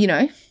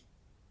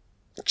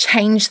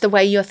 change the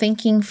way you're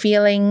thinking,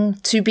 feeling,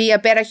 to be a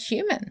better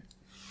human.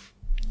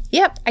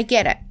 Yep, I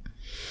get it.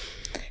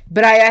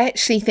 But I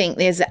actually think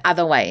there's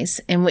other ways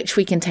in which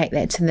we can take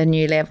that to the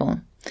new level.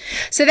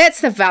 So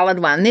that's the valid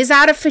one. There's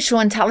artificial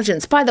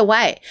intelligence. By the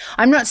way,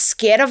 I'm not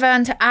scared of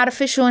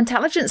artificial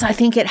intelligence. I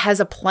think it has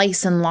a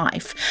place in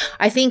life.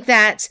 I think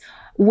that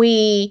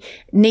we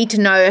need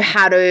to know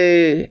how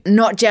to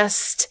not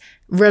just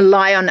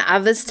rely on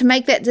others to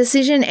make that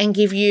decision and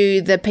give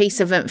you the piece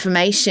of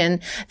information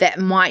that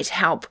might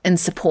help and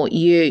support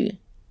you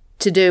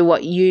to do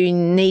what you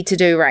need to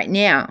do right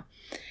now.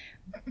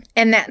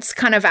 And that's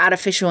kind of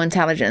artificial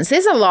intelligence.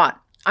 There's a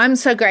lot. I'm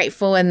so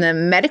grateful in the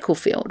medical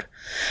field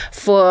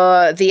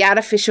for the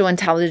artificial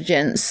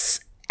intelligence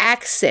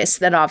access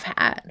that I've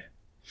had,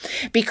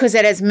 because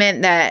it has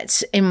meant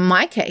that in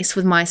my case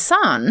with my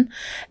son,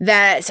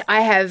 that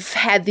I have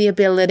had the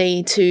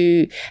ability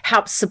to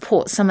help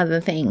support some of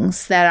the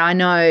things that I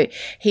know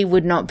he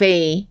would not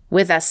be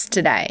with us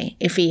today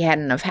if he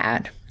hadn't have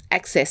had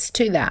access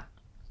to that.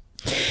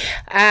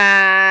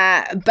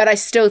 But I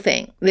still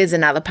think there's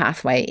another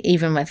pathway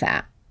even with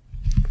that.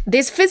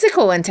 There's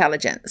physical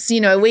intelligence.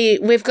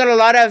 We've got a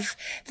lot of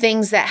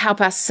things that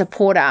help us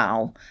support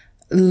our,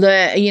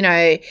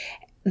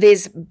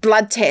 there's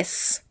blood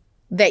tests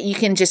that you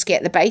can just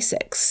get the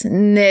basics.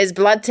 And there's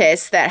blood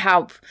tests that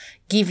help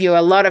give you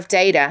a lot of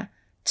data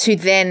to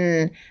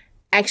then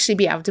actually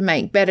be able to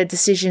make better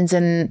decisions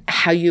in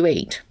how you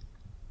eat,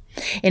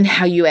 in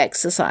how you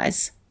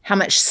exercise, how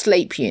much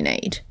sleep you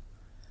need,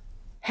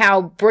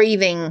 how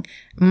breathing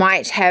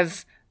might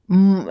have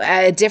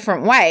a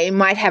different way,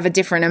 might have a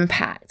different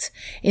impact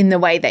in the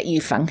way that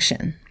you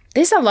function.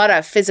 There's a lot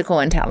of physical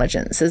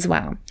intelligence as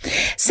well.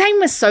 Same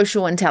with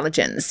social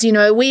intelligence. You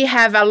know, we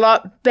have a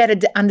lot better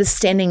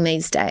understanding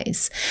these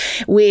days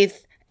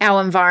with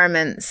our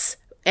environments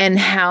and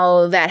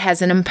how that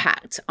has an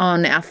impact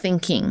on our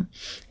thinking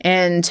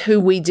and who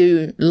we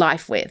do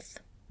life with.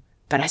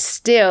 But I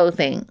still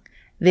think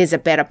there's a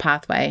better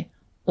pathway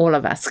all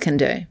of us can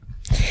do.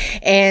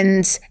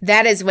 And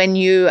that is when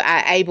you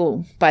are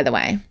able, by the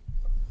way,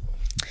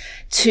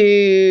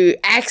 to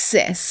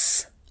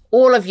access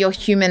all of your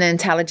human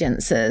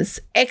intelligences,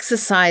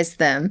 exercise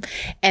them,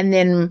 and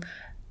then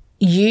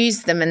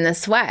use them in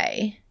this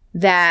way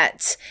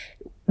that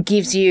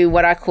gives you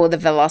what I call the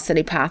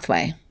velocity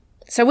pathway.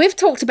 So we've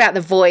talked about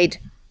the void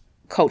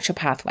culture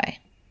pathway.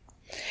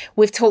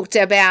 We've talked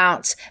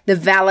about the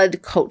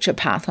valid culture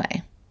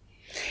pathway.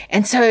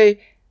 And so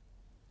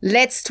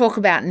let's talk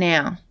about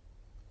now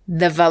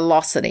the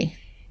velocity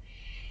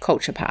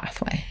culture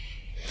pathway.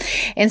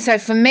 And so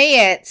for me,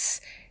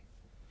 it's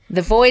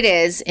the void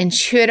is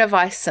intuitive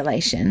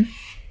isolation.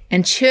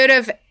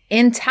 Intuitive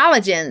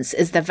intelligence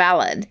is the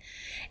valid.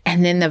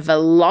 And then the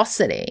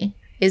velocity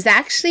is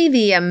actually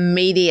the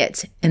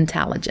immediate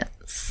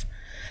intelligence.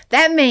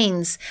 That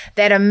means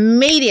that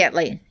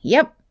immediately,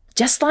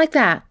 just like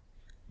that,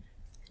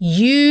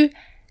 you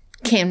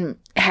can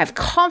have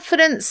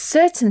confidence,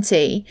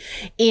 certainty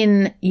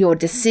in your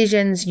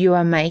decisions you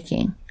are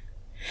making.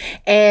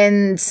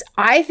 And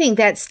I think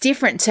that's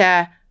different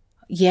to,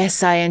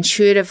 yes, I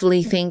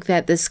intuitively think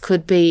that this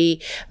could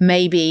be,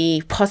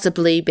 maybe,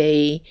 possibly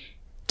be,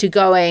 to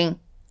going,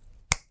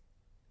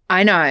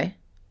 I know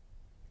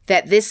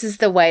that this is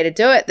the way to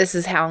do it. This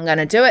is how I'm going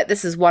to do it.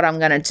 This is what I'm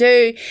going to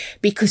do,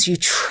 because you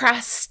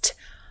trust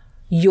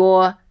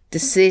your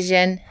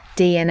decision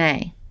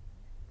DNA.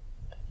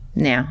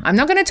 Now, I'm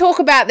not going to talk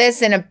about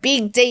this in a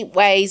big, deep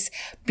ways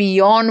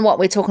beyond what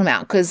we're talking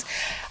about, because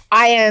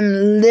I am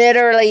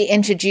literally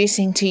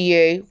introducing to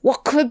you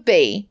what could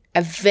be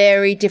a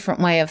very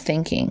different way of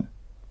thinking.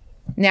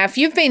 Now, if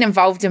you've been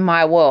involved in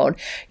my world,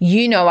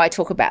 you know I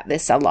talk about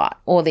this a lot,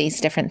 all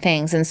these different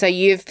things. And so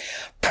you've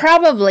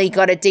probably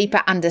got a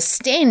deeper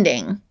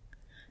understanding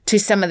to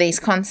some of these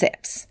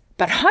concepts.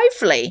 But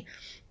hopefully,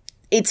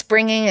 it's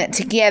bringing it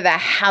together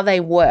how they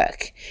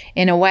work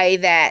in a way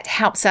that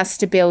helps us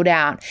to build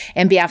out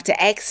and be able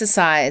to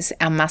exercise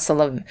our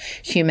muscle of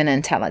human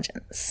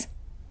intelligence,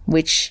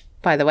 which,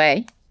 by the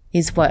way,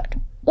 is what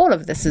all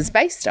of this is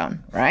based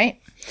on,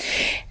 right?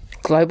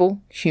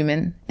 Global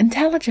human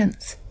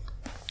intelligence.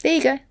 There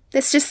you go.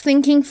 That's just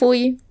thinking for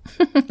you.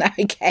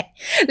 Okay,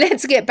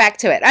 let's get back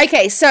to it.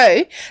 Okay,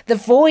 so the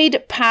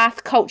void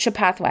path culture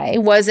pathway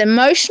was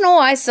emotional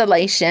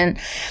isolation,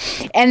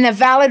 and the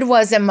valid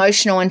was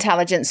emotional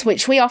intelligence,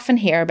 which we often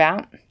hear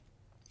about.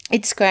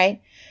 It's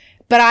great.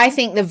 But I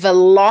think the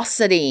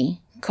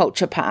velocity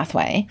culture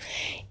pathway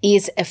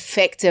is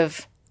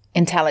effective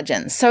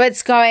intelligence. So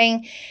it's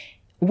going,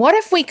 what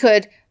if we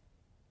could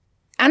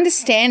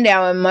understand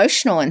our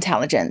emotional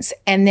intelligence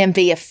and then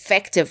be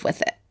effective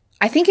with it?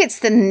 I think it's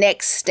the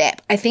next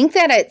step. I think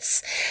that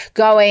it's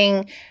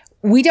going,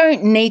 we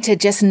don't need to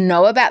just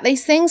know about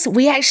these things.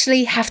 We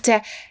actually have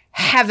to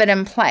have it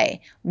in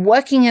play,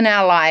 working in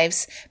our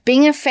lives,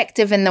 being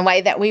effective in the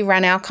way that we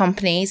run our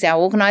companies, our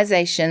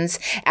organizations,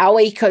 our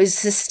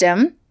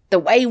ecosystem, the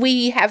way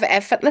we have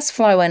effortless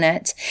flow in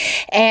it,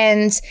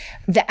 and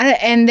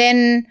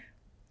then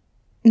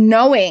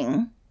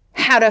knowing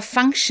how to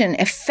function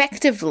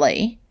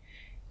effectively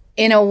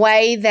in a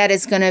way that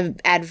is going to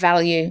add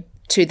value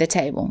to the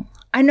table.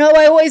 I know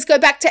I always go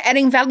back to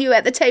adding value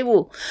at the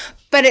table,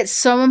 but it's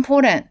so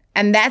important.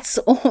 And that's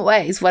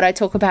always what I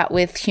talk about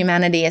with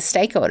humanity as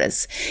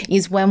stakeholders,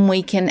 is when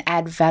we can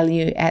add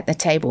value at the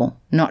table,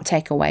 not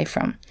take away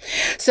from.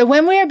 So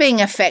when we are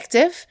being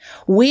effective,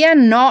 we are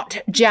not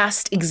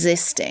just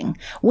existing.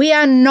 We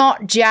are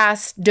not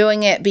just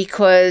doing it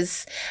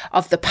because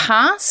of the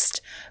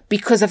past,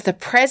 because of the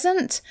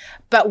present,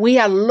 but we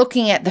are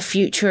looking at the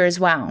future as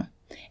well.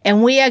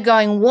 And we are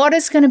going, what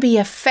is going to be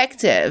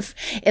effective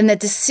in the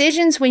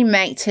decisions we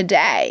make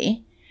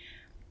today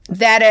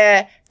that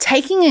are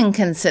taking in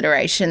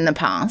consideration the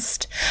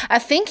past, are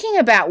thinking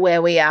about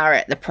where we are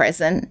at the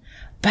present,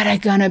 but are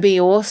going to be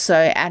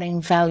also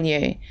adding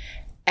value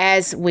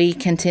as we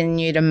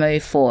continue to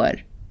move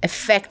forward.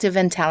 Effective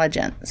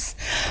intelligence.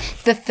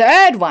 The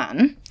third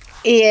one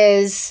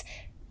is,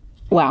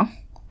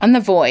 on the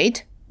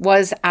void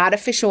was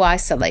artificial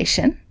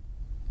isolation.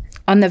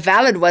 On the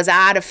valid was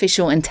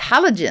artificial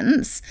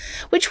intelligence,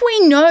 which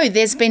we know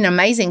there's been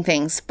amazing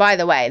things, by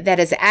the way, that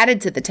is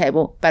added to the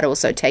table, but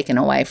also taken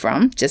away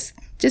from. Just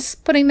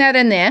putting that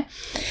in there.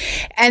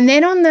 And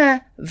then on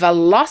the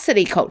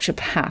velocity culture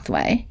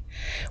pathway,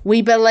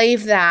 we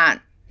believe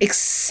that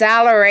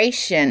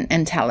acceleration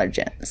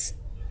intelligence.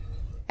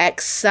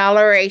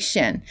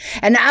 Acceleration.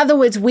 In other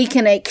words, we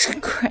can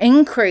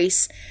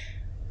increase,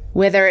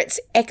 whether it's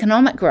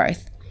economic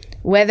growth,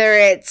 whether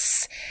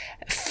it's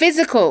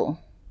physical,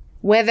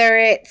 whether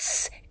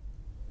it's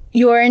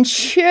your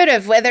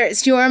intuitive, whether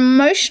it's your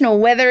emotional,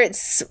 whether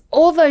it's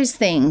all those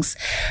things,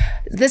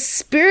 the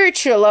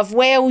spiritual of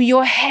where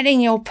you're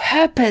heading, your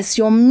purpose,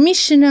 your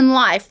mission in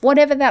life,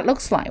 whatever that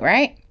looks like,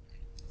 right?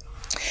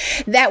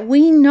 That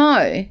we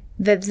know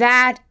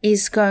that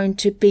is going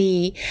to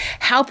be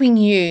helping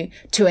you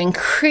to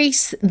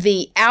increase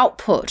the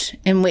output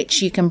in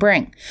which you can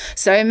bring.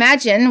 So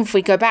imagine if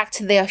we go back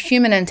to the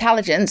human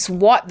intelligence,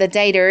 what the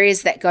data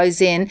is that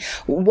goes in,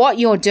 what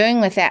you're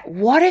doing with that.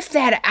 What if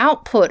that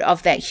output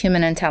of that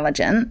human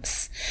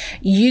intelligence,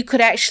 you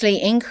could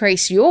actually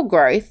increase your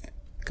growth?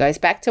 Goes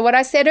back to what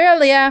I said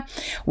earlier.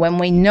 When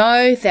we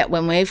know that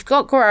when we've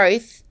got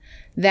growth,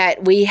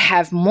 that we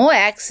have more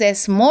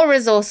access, more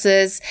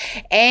resources,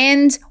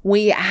 and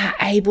we are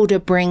able to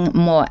bring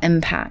more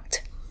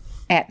impact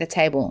at the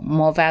table,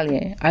 more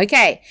value.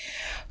 Okay,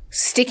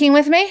 sticking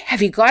with me?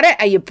 Have you got it?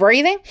 Are you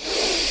breathing?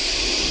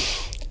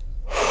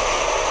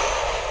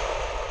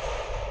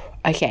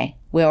 Okay,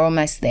 we're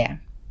almost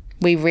there.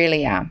 We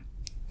really are.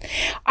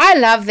 I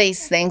love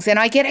these things, and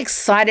I get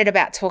excited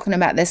about talking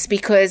about this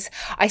because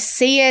I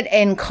see it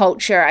in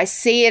culture. I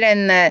see it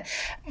in the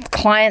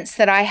clients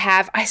that I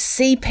have. I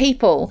see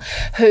people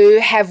who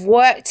have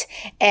worked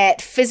at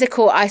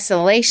physical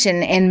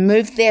isolation and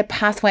moved their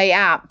pathway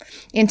up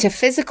into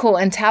physical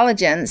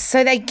intelligence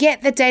so they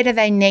get the data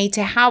they need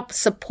to help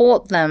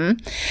support them,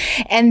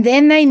 and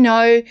then they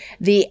know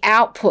the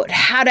output,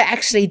 how to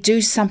actually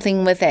do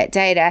something with that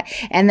data,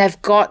 and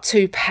they've got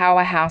to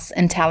powerhouse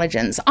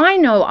intelligence. I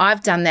know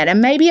I've done that,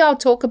 and maybe I'll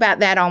talk about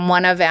that on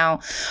one of our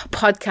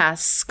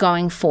podcasts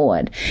going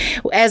forward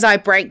as I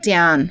break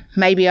down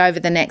maybe over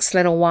the next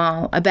little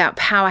while about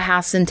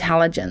powerhouse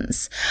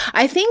intelligence.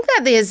 I think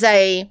that there's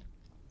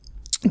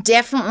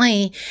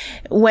definitely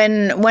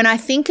when I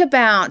think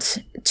about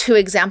two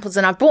examples,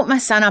 and I've brought my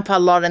son up a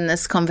lot in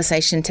this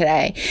conversation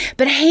today,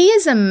 but he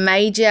is a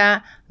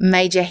major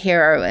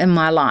hero in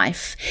my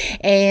life.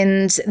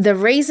 And the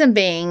reason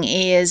being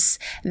is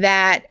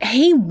that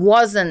he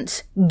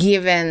wasn't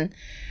given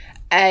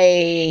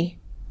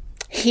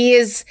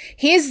here's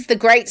the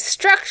great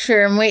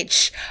structure in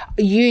which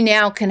you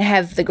now can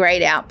have the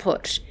great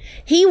output.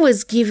 He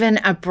was given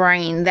a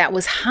brain that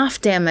was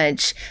half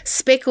damaged,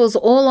 speckles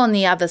all on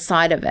the other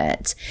side of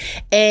it.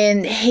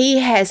 And he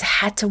has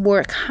had to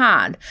work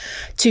hard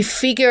to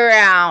figure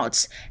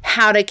out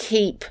how to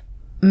keep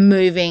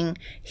moving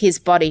his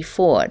body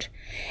forward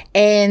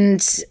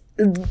and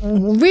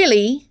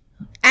really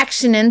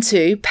action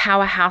into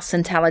powerhouse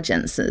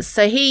intelligences.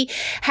 So he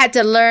had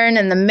to learn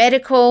in the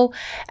medical,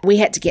 we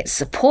had to get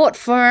support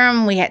for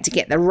him, we had to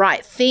get the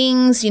right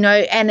things,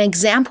 an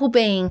example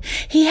being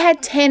he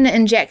had 10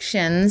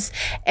 injections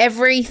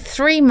every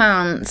 3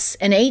 months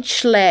in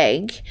each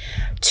leg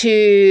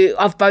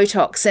of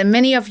Botox. And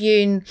many of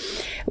you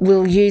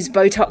will use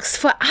Botox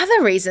for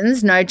other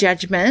reasons, no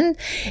judgment.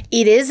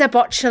 It is a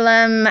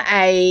botulinum,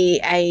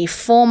 a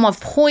form of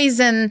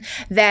poison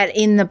that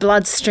in the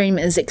bloodstream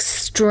is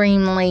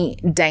extremely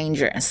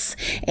dangerous.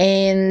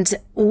 And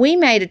we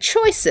made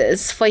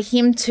choices for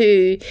him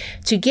to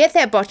get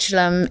that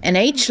botulinum in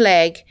each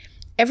leg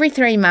every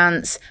 3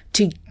 months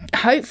to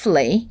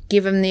hopefully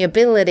give him the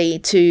ability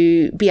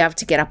to be able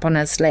to get up on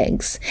his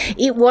legs.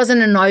 It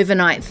wasn't an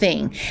overnight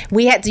thing.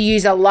 We had to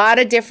use a lot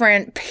of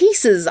different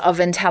pieces of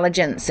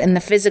intelligence in the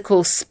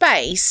physical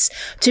space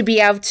to be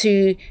able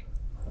to,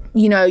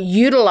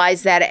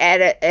 utilize that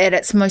at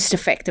its most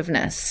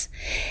effectiveness.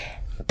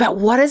 But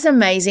what is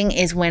amazing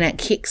is when it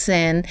kicks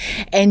in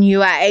and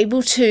you are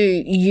able to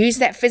use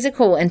that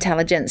physical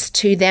intelligence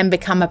to then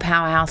become a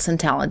powerhouse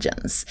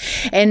intelligence.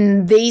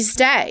 And these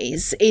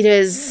days, it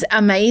is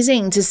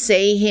amazing to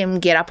see him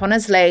get up on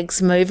his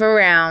legs, move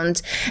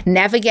around,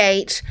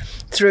 navigate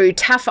through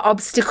tough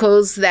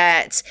obstacles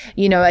that,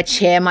 a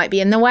chair might be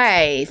in the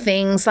way,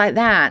 things like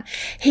that.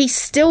 He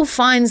still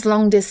finds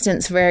long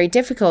distance very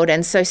difficult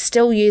and so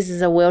still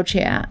uses a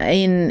wheelchair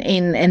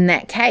in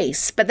that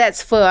case, but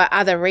that's for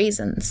other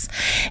reasons.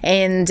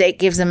 And it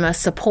gives him a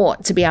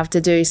support to be able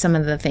to do some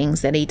of the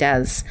things that he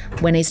does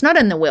when he's not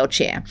in the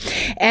wheelchair.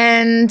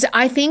 And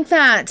I think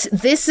that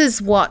this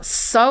is what's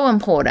so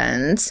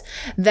important,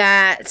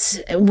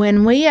 that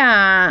when we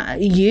are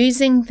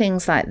using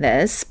things like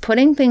this,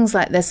 putting things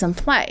like this in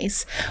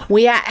place,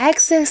 we are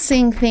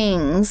accessing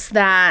things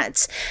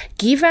that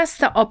give us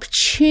the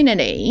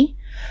opportunity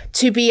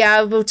to be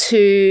able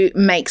to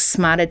make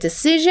smarter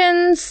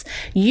decisions,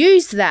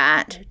 use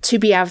that to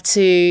be able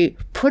to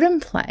put in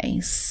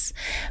place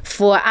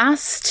for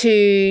us to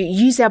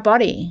use our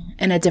body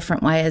in a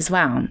different way as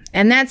well.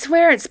 And that's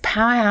where its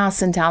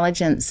powerhouse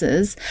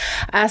intelligences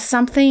are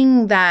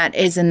something that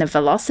is in the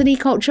velocity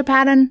culture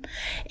pattern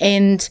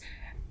and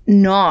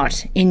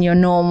not in your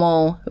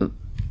normal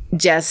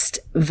just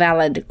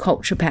valid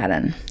culture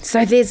pattern.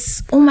 So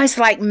there's almost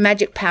like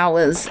magic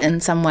powers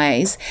in some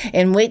ways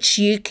in which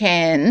you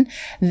can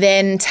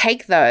then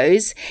take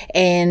those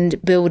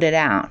and build it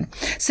out.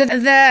 So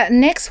the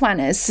next one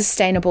is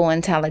sustainable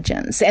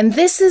intelligence. And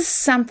this is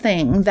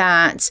something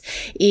that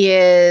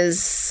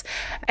is,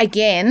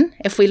 again,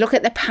 if we look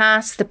at the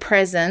past, the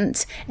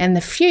present, and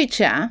the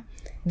future,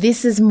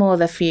 This is more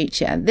the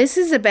future. This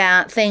is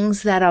about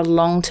things that are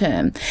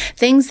long-term,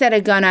 things that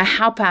are going to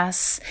help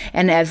us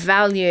and add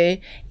value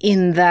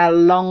in the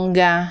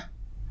longer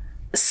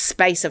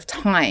space of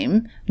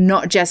time,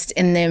 not just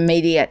in the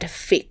immediate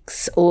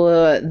fix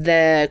or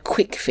the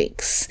quick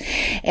fix.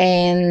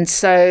 And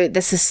so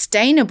the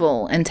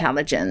sustainable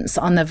intelligence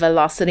on the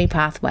velocity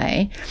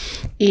pathway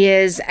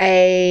is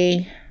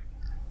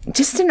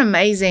just an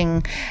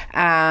amazing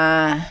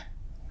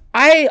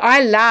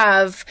I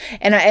love,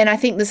 and I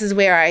think this is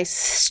where I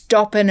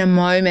stop in a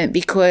moment,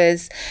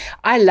 because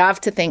I love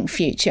to think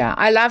future.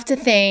 I love to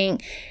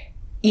think,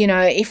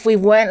 if we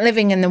weren't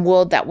living in the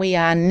world that we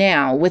are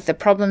now with the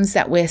problems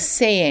that we're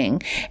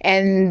seeing,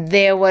 and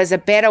there was a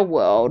better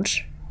world,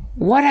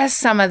 what are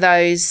some of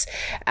those,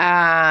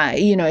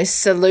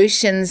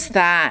 solutions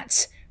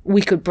that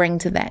we could bring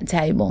to that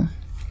table?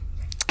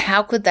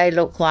 How could they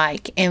look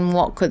like, and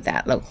what could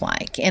that look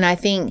like? And I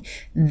think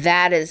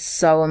that is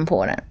so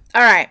important.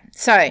 All right,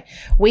 so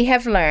we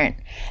have learned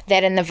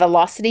that in the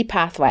velocity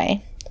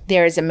pathway,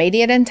 there is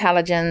immediate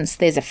intelligence,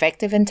 there's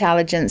effective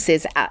intelligence,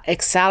 there's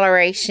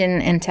acceleration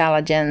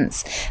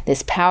intelligence,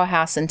 there's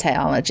powerhouse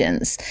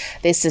intelligence,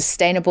 there's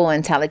sustainable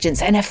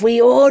intelligence. And if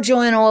we all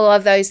join all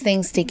of those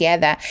things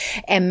together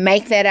and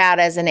make that out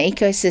as an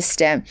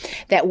ecosystem,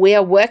 that we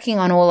are working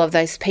on all of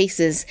those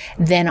pieces,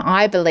 then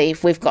I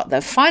believe we've got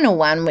the final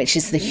one, which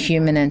is the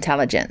human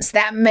intelligence.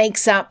 That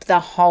makes up the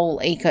whole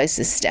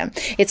ecosystem.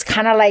 It's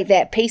kind of like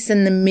that piece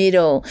in the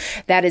middle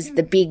that is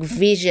the big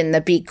vision, the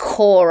big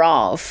core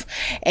of.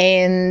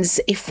 And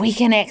if we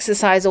can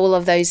exercise all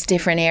of those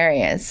different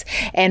areas,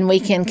 and we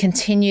can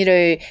continue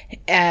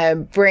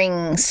to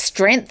bring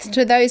strength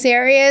to those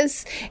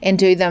areas and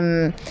do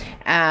them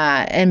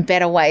in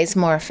better ways,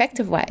 more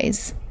effective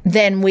ways,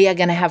 then we are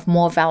going to have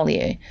more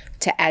value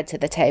to add to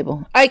the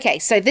table. Okay,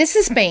 so this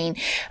has been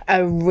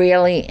a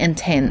really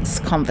intense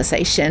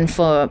conversation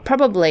for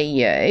probably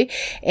you,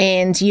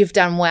 and you've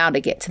done well to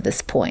get to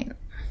this point.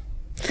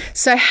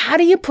 So how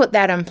do you put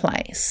that in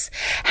place?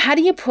 How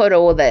do you put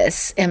all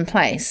this in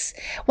place?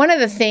 One of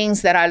the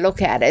things that I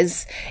look at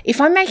is, if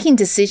I'm making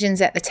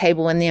decisions at the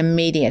table in the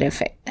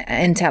immediate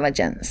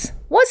intelligence,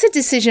 what's a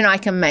decision I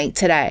can make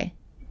today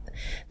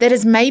that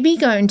is maybe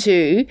going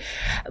to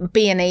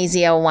be an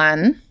easier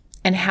one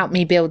and help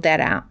me build that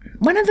out?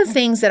 One of the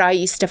things that I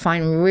used to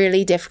find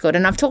really difficult,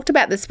 and I've talked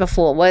about this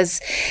before, was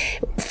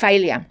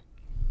failure.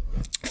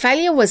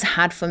 Failure was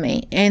hard for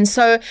me. And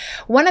so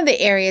one of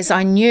the areas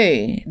I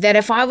knew that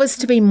if I was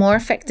to be more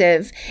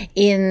effective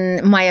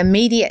in my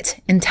immediate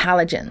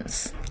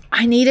intelligence,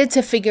 I needed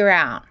to figure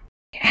out,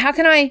 how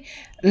can I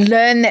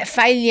learn that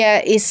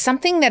failure is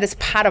something that is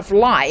part of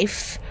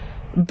life,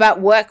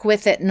 but work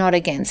with it, not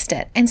against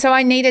it. And so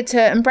I needed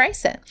to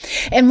embrace it.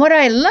 And what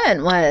I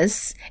learned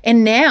was,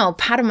 and now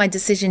part of my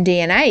decision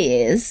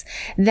DNA is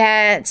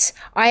that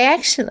I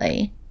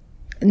actually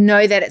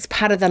know that it's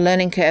part of the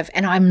learning curve,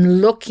 and I'm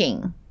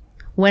looking.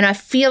 When I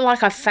feel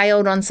like I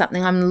failed on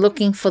something, I'm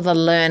looking for the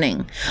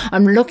learning.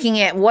 I'm looking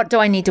at, what do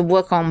I need to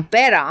work on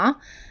better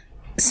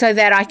so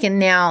that I can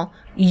now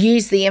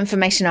use the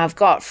information I've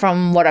got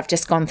from what I've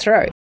just gone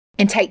through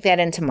and take that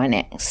into my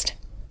next.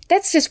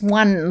 That's just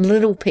one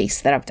little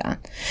piece that I've done.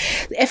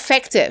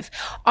 Effective.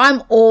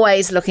 I'm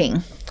always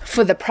looking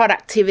for the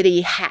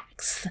productivity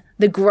hacks,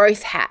 the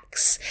growth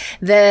hacks,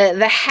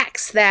 the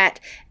hacks that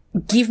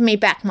give me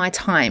back my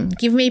time,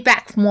 give me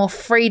back more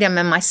freedom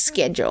in my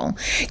schedule,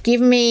 give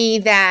me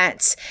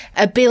that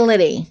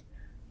ability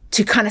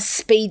to kind of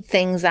speed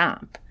things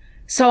up.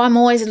 So I'm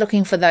always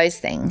looking for those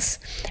things.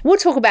 We'll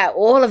talk about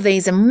all of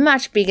these in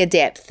much bigger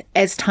depth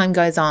as time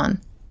goes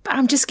on. But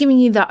I'm just giving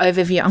you the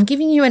overview. I'm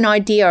giving you an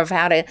idea of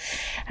how to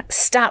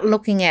start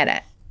looking at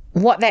it,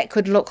 what that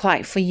could look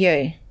like for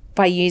you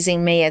by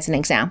using me as an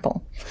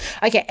example.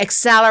 Okay,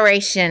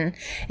 acceleration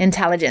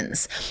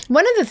intelligence.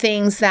 One of the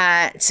things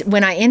that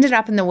when I ended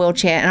up in the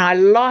wheelchair and I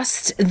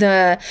lost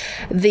the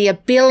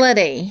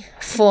ability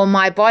for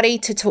my body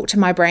to talk to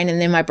my brain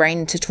and then my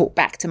brain to talk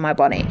back to my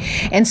body.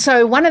 And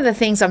so one of the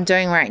things I'm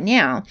doing right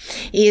now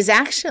is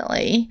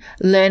actually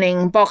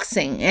learning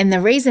boxing. And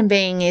the reason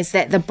being is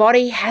that the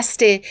body has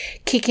to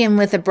kick in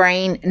with the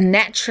brain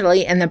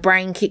naturally and the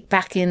brain kick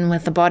back in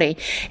with the body.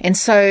 And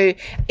so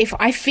if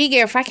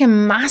I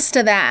can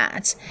master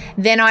that,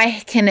 then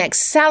I can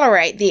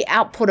accelerate the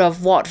output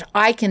of what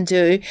I can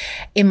do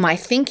in my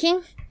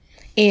thinking,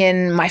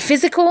 in my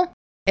physical,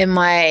 in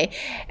my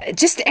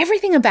just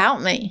everything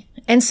about me.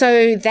 And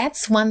so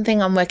that's one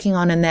thing I'm working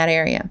on in that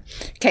area.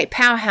 Okay,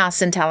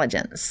 powerhouse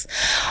intelligence.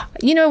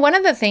 You know, one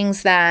of the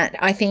things that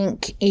I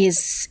think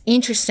is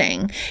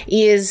interesting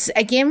is,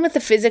 again, with the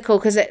physical,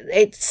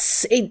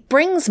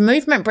 because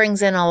movement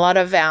brings in a lot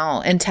of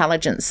our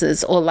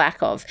intelligences or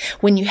lack of.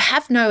 When you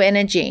have no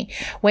energy,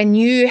 when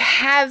you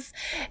have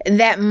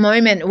that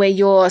moment where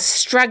you're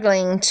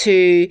struggling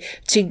to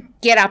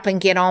get up and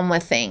get on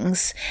with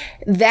things,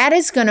 that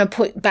is going to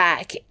put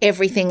back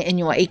everything in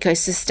your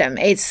ecosystem.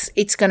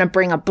 It's going to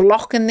bring a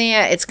block in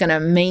there. It's going to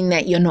mean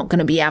that you're not going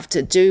to be able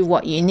to do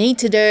what you need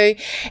to do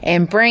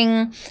and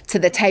bring to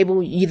the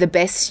table you the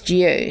best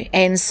you.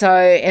 And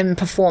so in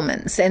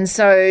performance. And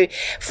so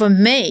for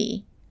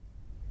me,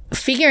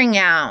 figuring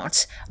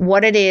out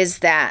what it is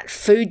that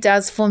food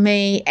does for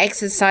me,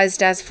 exercise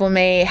does for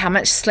me, how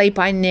much sleep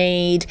I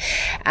need,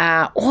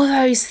 all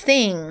those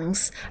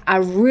things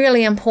are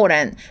really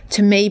important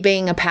to me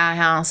being a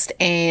powerhouse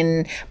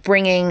and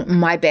bringing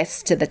my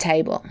best to the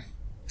table.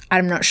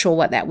 I'm not sure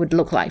what that would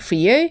look like for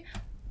you,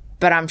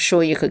 but I'm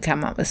sure you could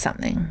come up with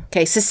something.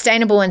 Okay,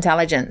 sustainable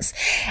intelligence.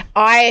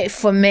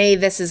 For me,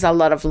 this is a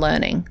lot of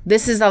learning.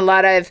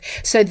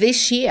 So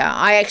this year,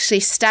 I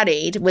actually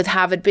studied with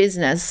Harvard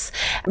Business,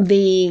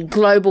 the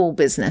global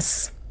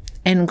business,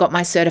 and got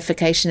my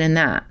certification in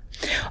that.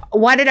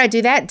 Why did I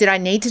do that? Did I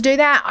need to do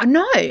that?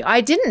 No, I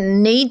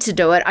didn't need to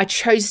do it. I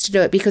chose to do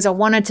it because I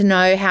wanted to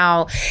know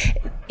how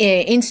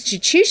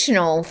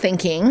institutional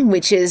thinking,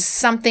 which is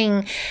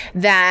something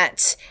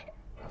that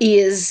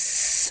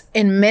is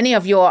in many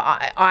of your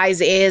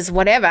eyes, ears,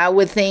 whatever,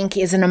 would think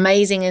is an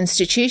amazing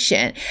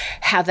institution,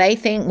 how they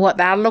think, what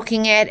they're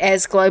looking at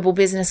as global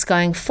business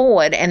going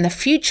forward and the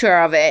future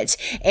of it,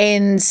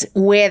 and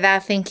where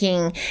they're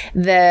thinking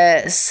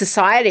the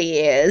society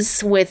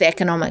is with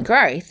economic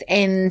growth.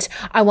 And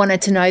I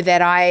wanted to know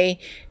that I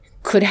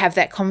could have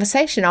that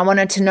conversation. I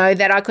wanted to know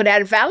that I could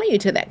add value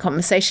to that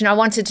conversation. I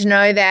wanted to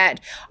know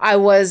that I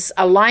was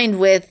aligned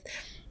with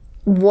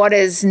what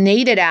is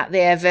needed out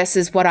there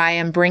versus what I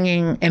am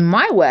bringing in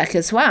my work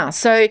as well.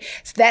 So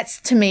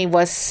that's, to me,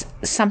 was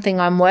something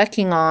I'm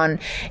working on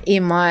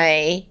in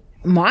my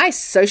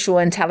social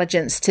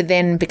intelligence to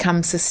then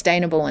become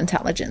sustainable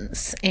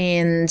intelligence.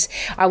 And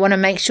I want to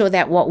make sure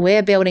that what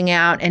we're building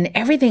out and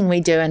everything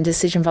we do in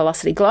Decision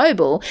Velocity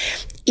Global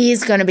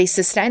is going to be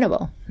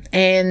sustainable.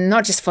 And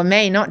not just for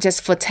me, not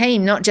just for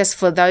team, not just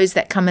for those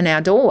that come in our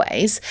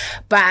doorways,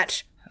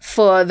 but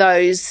for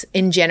those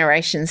in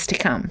generations to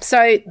come.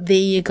 So there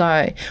you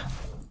go.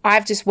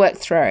 I've just worked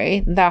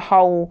through the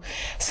whole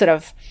sort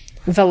of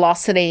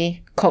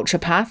velocity culture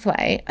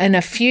pathway and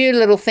a few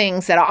little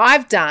things that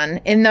I've done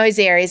in those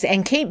areas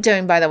and keep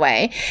doing, by the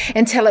way,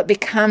 until it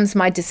becomes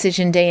my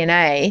decision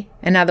DNA.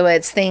 In other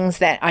words, things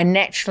that I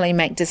naturally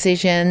make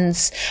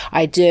decisions,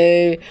 I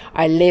do,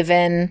 I live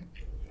in.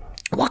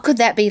 What could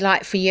that be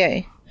like for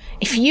you?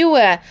 If you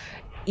were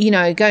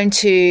going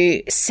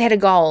to set a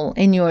goal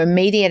in your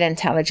immediate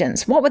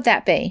intelligence, what would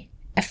that be?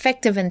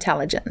 Effective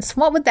intelligence.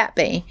 What would that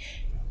be?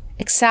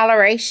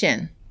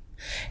 Acceleration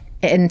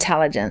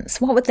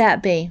intelligence. What would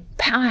that be?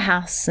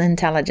 Powerhouse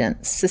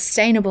intelligence.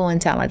 Sustainable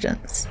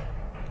intelligence.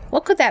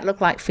 What could that look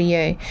like for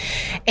you?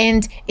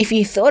 And if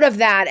you thought of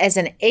that as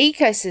an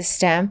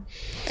ecosystem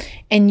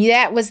and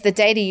that was the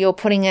data you're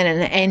putting in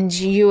and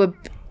you were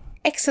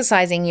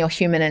exercising your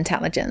human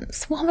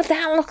intelligence, what would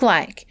that look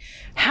like?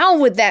 How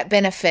would that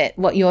benefit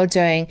what you're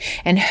doing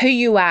and who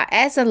you are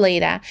as a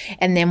leader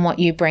and then what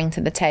you bring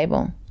to the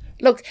table?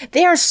 Look,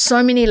 there are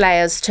so many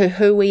layers to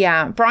who we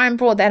are. Brian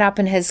brought that up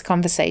in his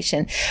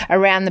conversation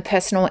around the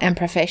personal and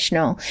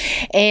professional.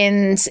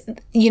 And,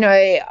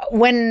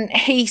 when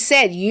he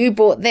said, you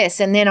bought this,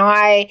 and then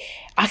I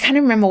can't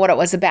remember what it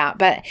was about,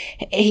 but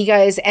he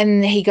goes,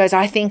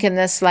 I think in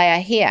this layer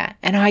here.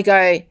 And I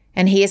go,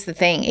 and here's the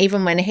thing,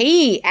 even when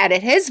he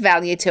added his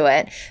value to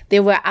it,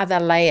 there were other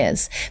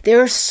layers.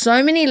 There are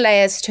so many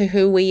layers to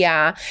who we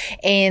are,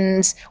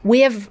 and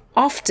we have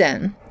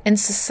often in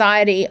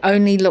society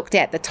only looked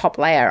at the top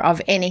layer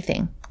of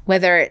anything,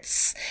 whether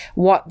it's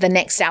what the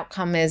next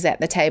outcome is at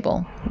the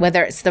table,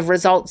 whether it's the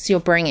results you're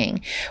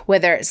bringing,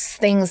 whether it's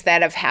things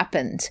that have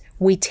happened.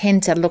 We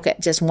tend to look at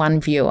just one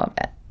view of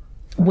it.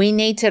 We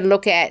need to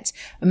look at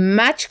a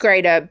much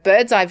greater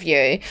bird's eye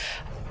view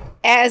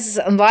as,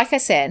 like I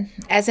said,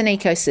 as an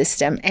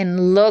ecosystem,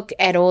 and look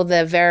at all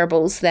the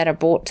variables that are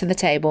brought to the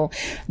table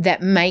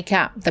that make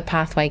up the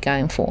pathway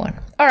going forward.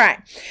 All right.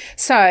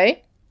 So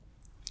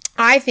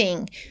I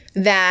think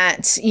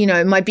that,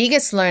 my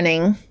biggest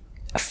learning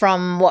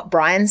from what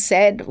Brian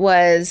said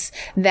was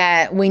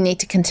that we need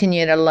to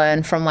continue to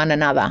learn from one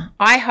another.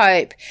 I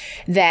hope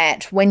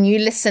that when you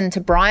listen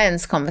to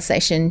Brian's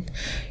conversation,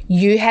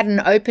 you had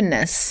an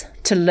openness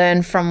to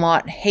learn from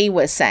what he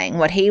was saying,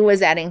 what he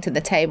was adding to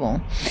the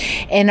table.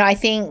 And I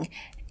think,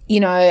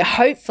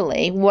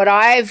 hopefully what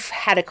I've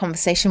had a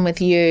conversation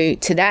with you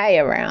today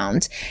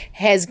around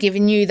has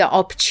given you the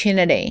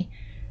opportunity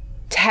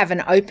to have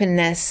an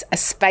openness, a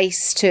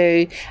space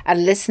to, a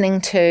listening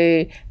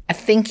to, a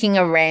thinking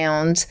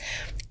around,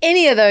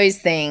 any of those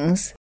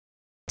things,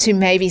 to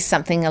maybe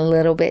something a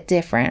little bit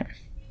different.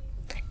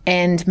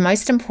 And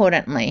most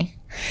importantly,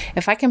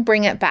 if I can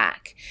bring it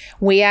back,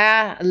 we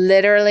are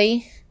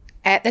literally,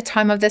 at the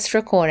time of this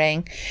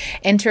recording,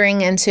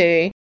 entering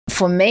into,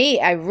 for me,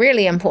 a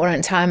really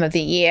important time of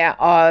the year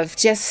of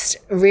just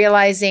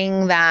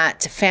realizing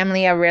that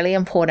family are really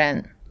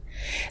important,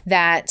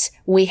 that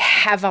we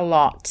have a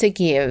lot to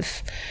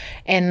give,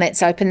 And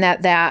let's open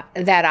that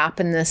up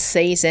in this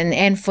season.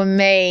 And for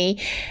me,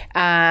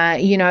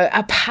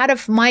 a part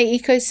of my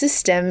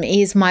ecosystem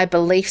is my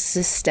belief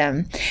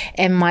system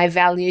and my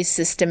value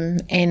system,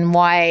 and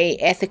why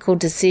ethical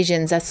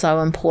decisions are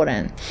so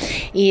important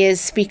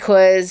is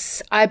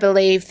because I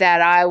believe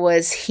that I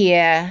was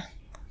here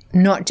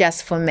not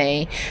just for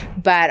me,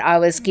 but I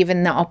was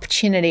given the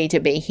opportunity to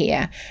be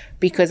here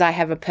because I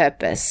have a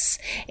purpose.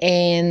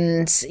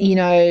 And,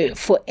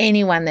 for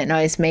anyone that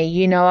knows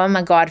me, I'm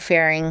a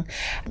God-fearing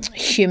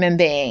human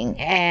being.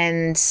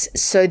 And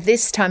so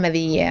this time of the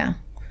year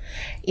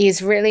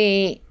is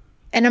really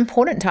an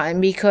important time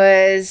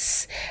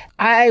because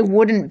I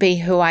wouldn't be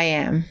who I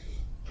am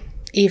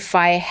if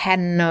I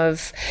hadn't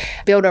have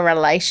built a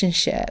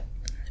relationship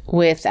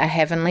with a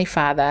Heavenly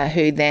Father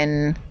who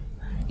then,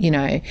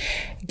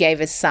 gave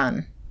his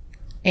son.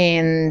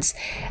 And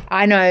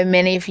I know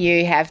many of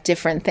you have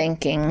different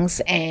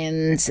thinkings,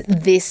 and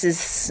this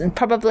is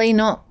probably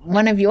not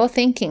one of your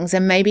thinkings.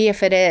 And maybe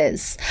if it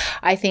is,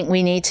 I think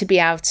we need to be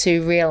able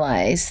to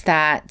realize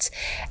that,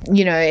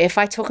 if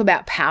I talk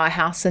about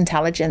powerhouse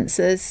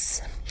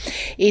intelligences,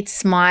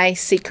 it's my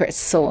secret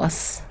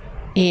sauce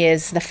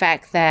is the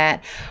fact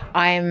that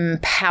I'm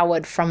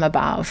powered from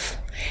above.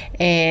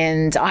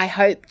 And I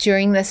hope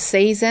during this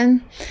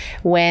season,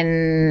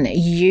 when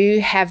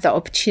you have the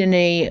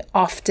opportunity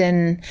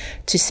often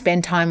to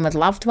spend time with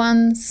loved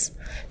ones,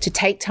 to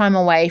take time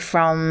away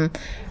from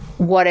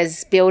what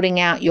is building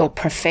out your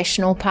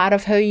professional part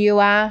of who you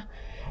are,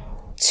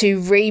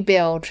 to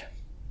rebuild,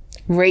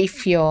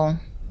 refuel,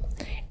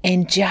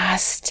 and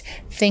just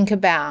think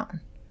about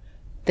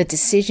the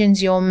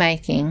decisions you're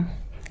making,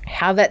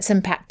 how that's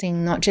impacting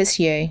not just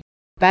you,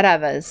 but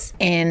others.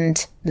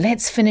 And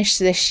let's finish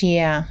this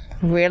year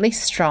really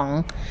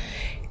strong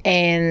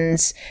and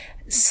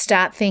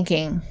start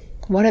thinking,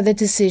 what are the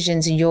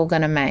decisions you're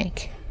going to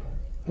make?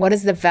 What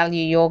is the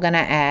value you're going to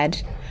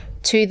add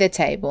to the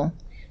table?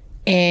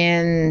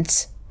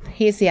 And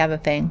here's the other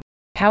thing.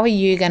 How are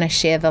you going to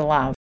share the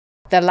love?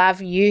 The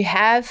love you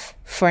have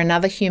for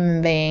another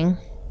human being,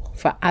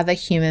 for other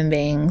human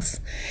beings,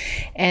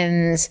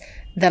 and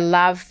the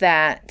love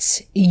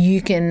that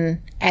you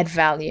can add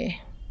value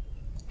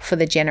for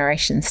the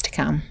generations to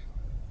come.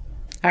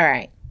 All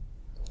right.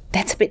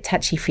 That's a bit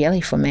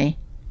touchy-feely for me.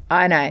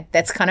 I know.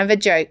 That's kind of a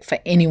joke for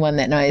anyone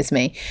that knows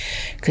me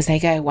because they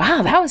go,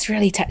 wow, that was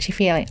really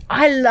touchy-feely.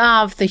 I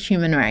love the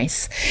human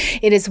race.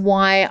 It is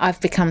why I've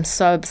become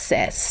so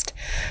obsessed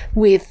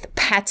with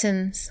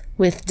patterns,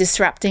 with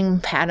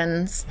disrupting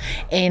patterns,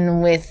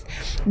 and with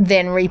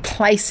then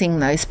replacing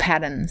those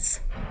patterns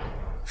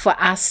for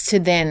us to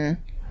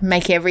then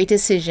make every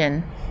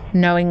decision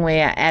knowing we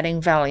are adding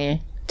value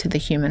to the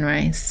human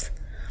race.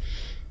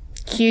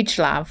 Huge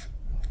love,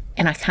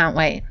 and I can't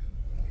wait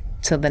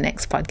till the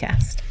next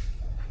podcast.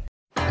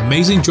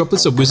 Amazing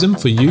droplets of wisdom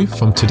for you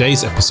from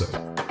today's episode.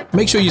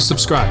 Make sure you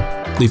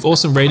subscribe, leave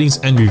awesome ratings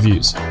and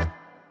reviews.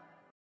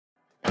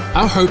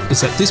 Our hope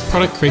is that this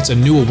product creates a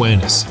new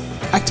awareness,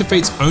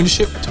 activates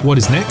ownership to what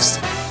is next,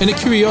 and a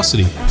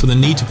curiosity for the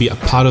need to be a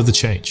part of the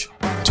change,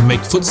 to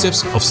make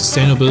footsteps of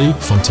sustainability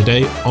from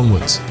today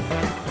onwards.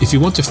 If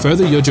you want to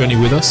further your journey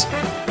with us,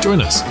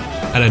 join us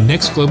at our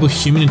next Global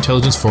Human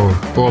Intelligence Forum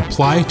or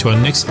apply to our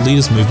next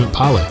Leaders Movement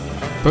Parlay.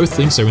 Both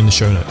links are in the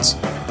show notes.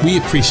 We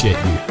appreciate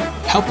you.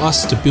 Help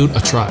us to build a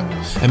tribe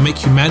and make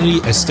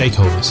humanity as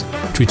stakeholders.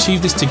 To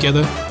achieve this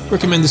together,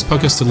 recommend this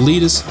podcast to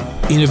leaders,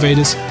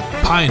 innovators,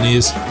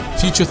 pioneers,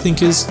 future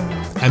thinkers,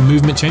 and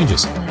movement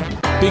changers.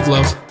 Big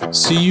love.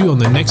 See you on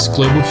the next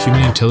Global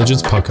Human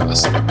Intelligence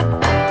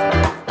podcast.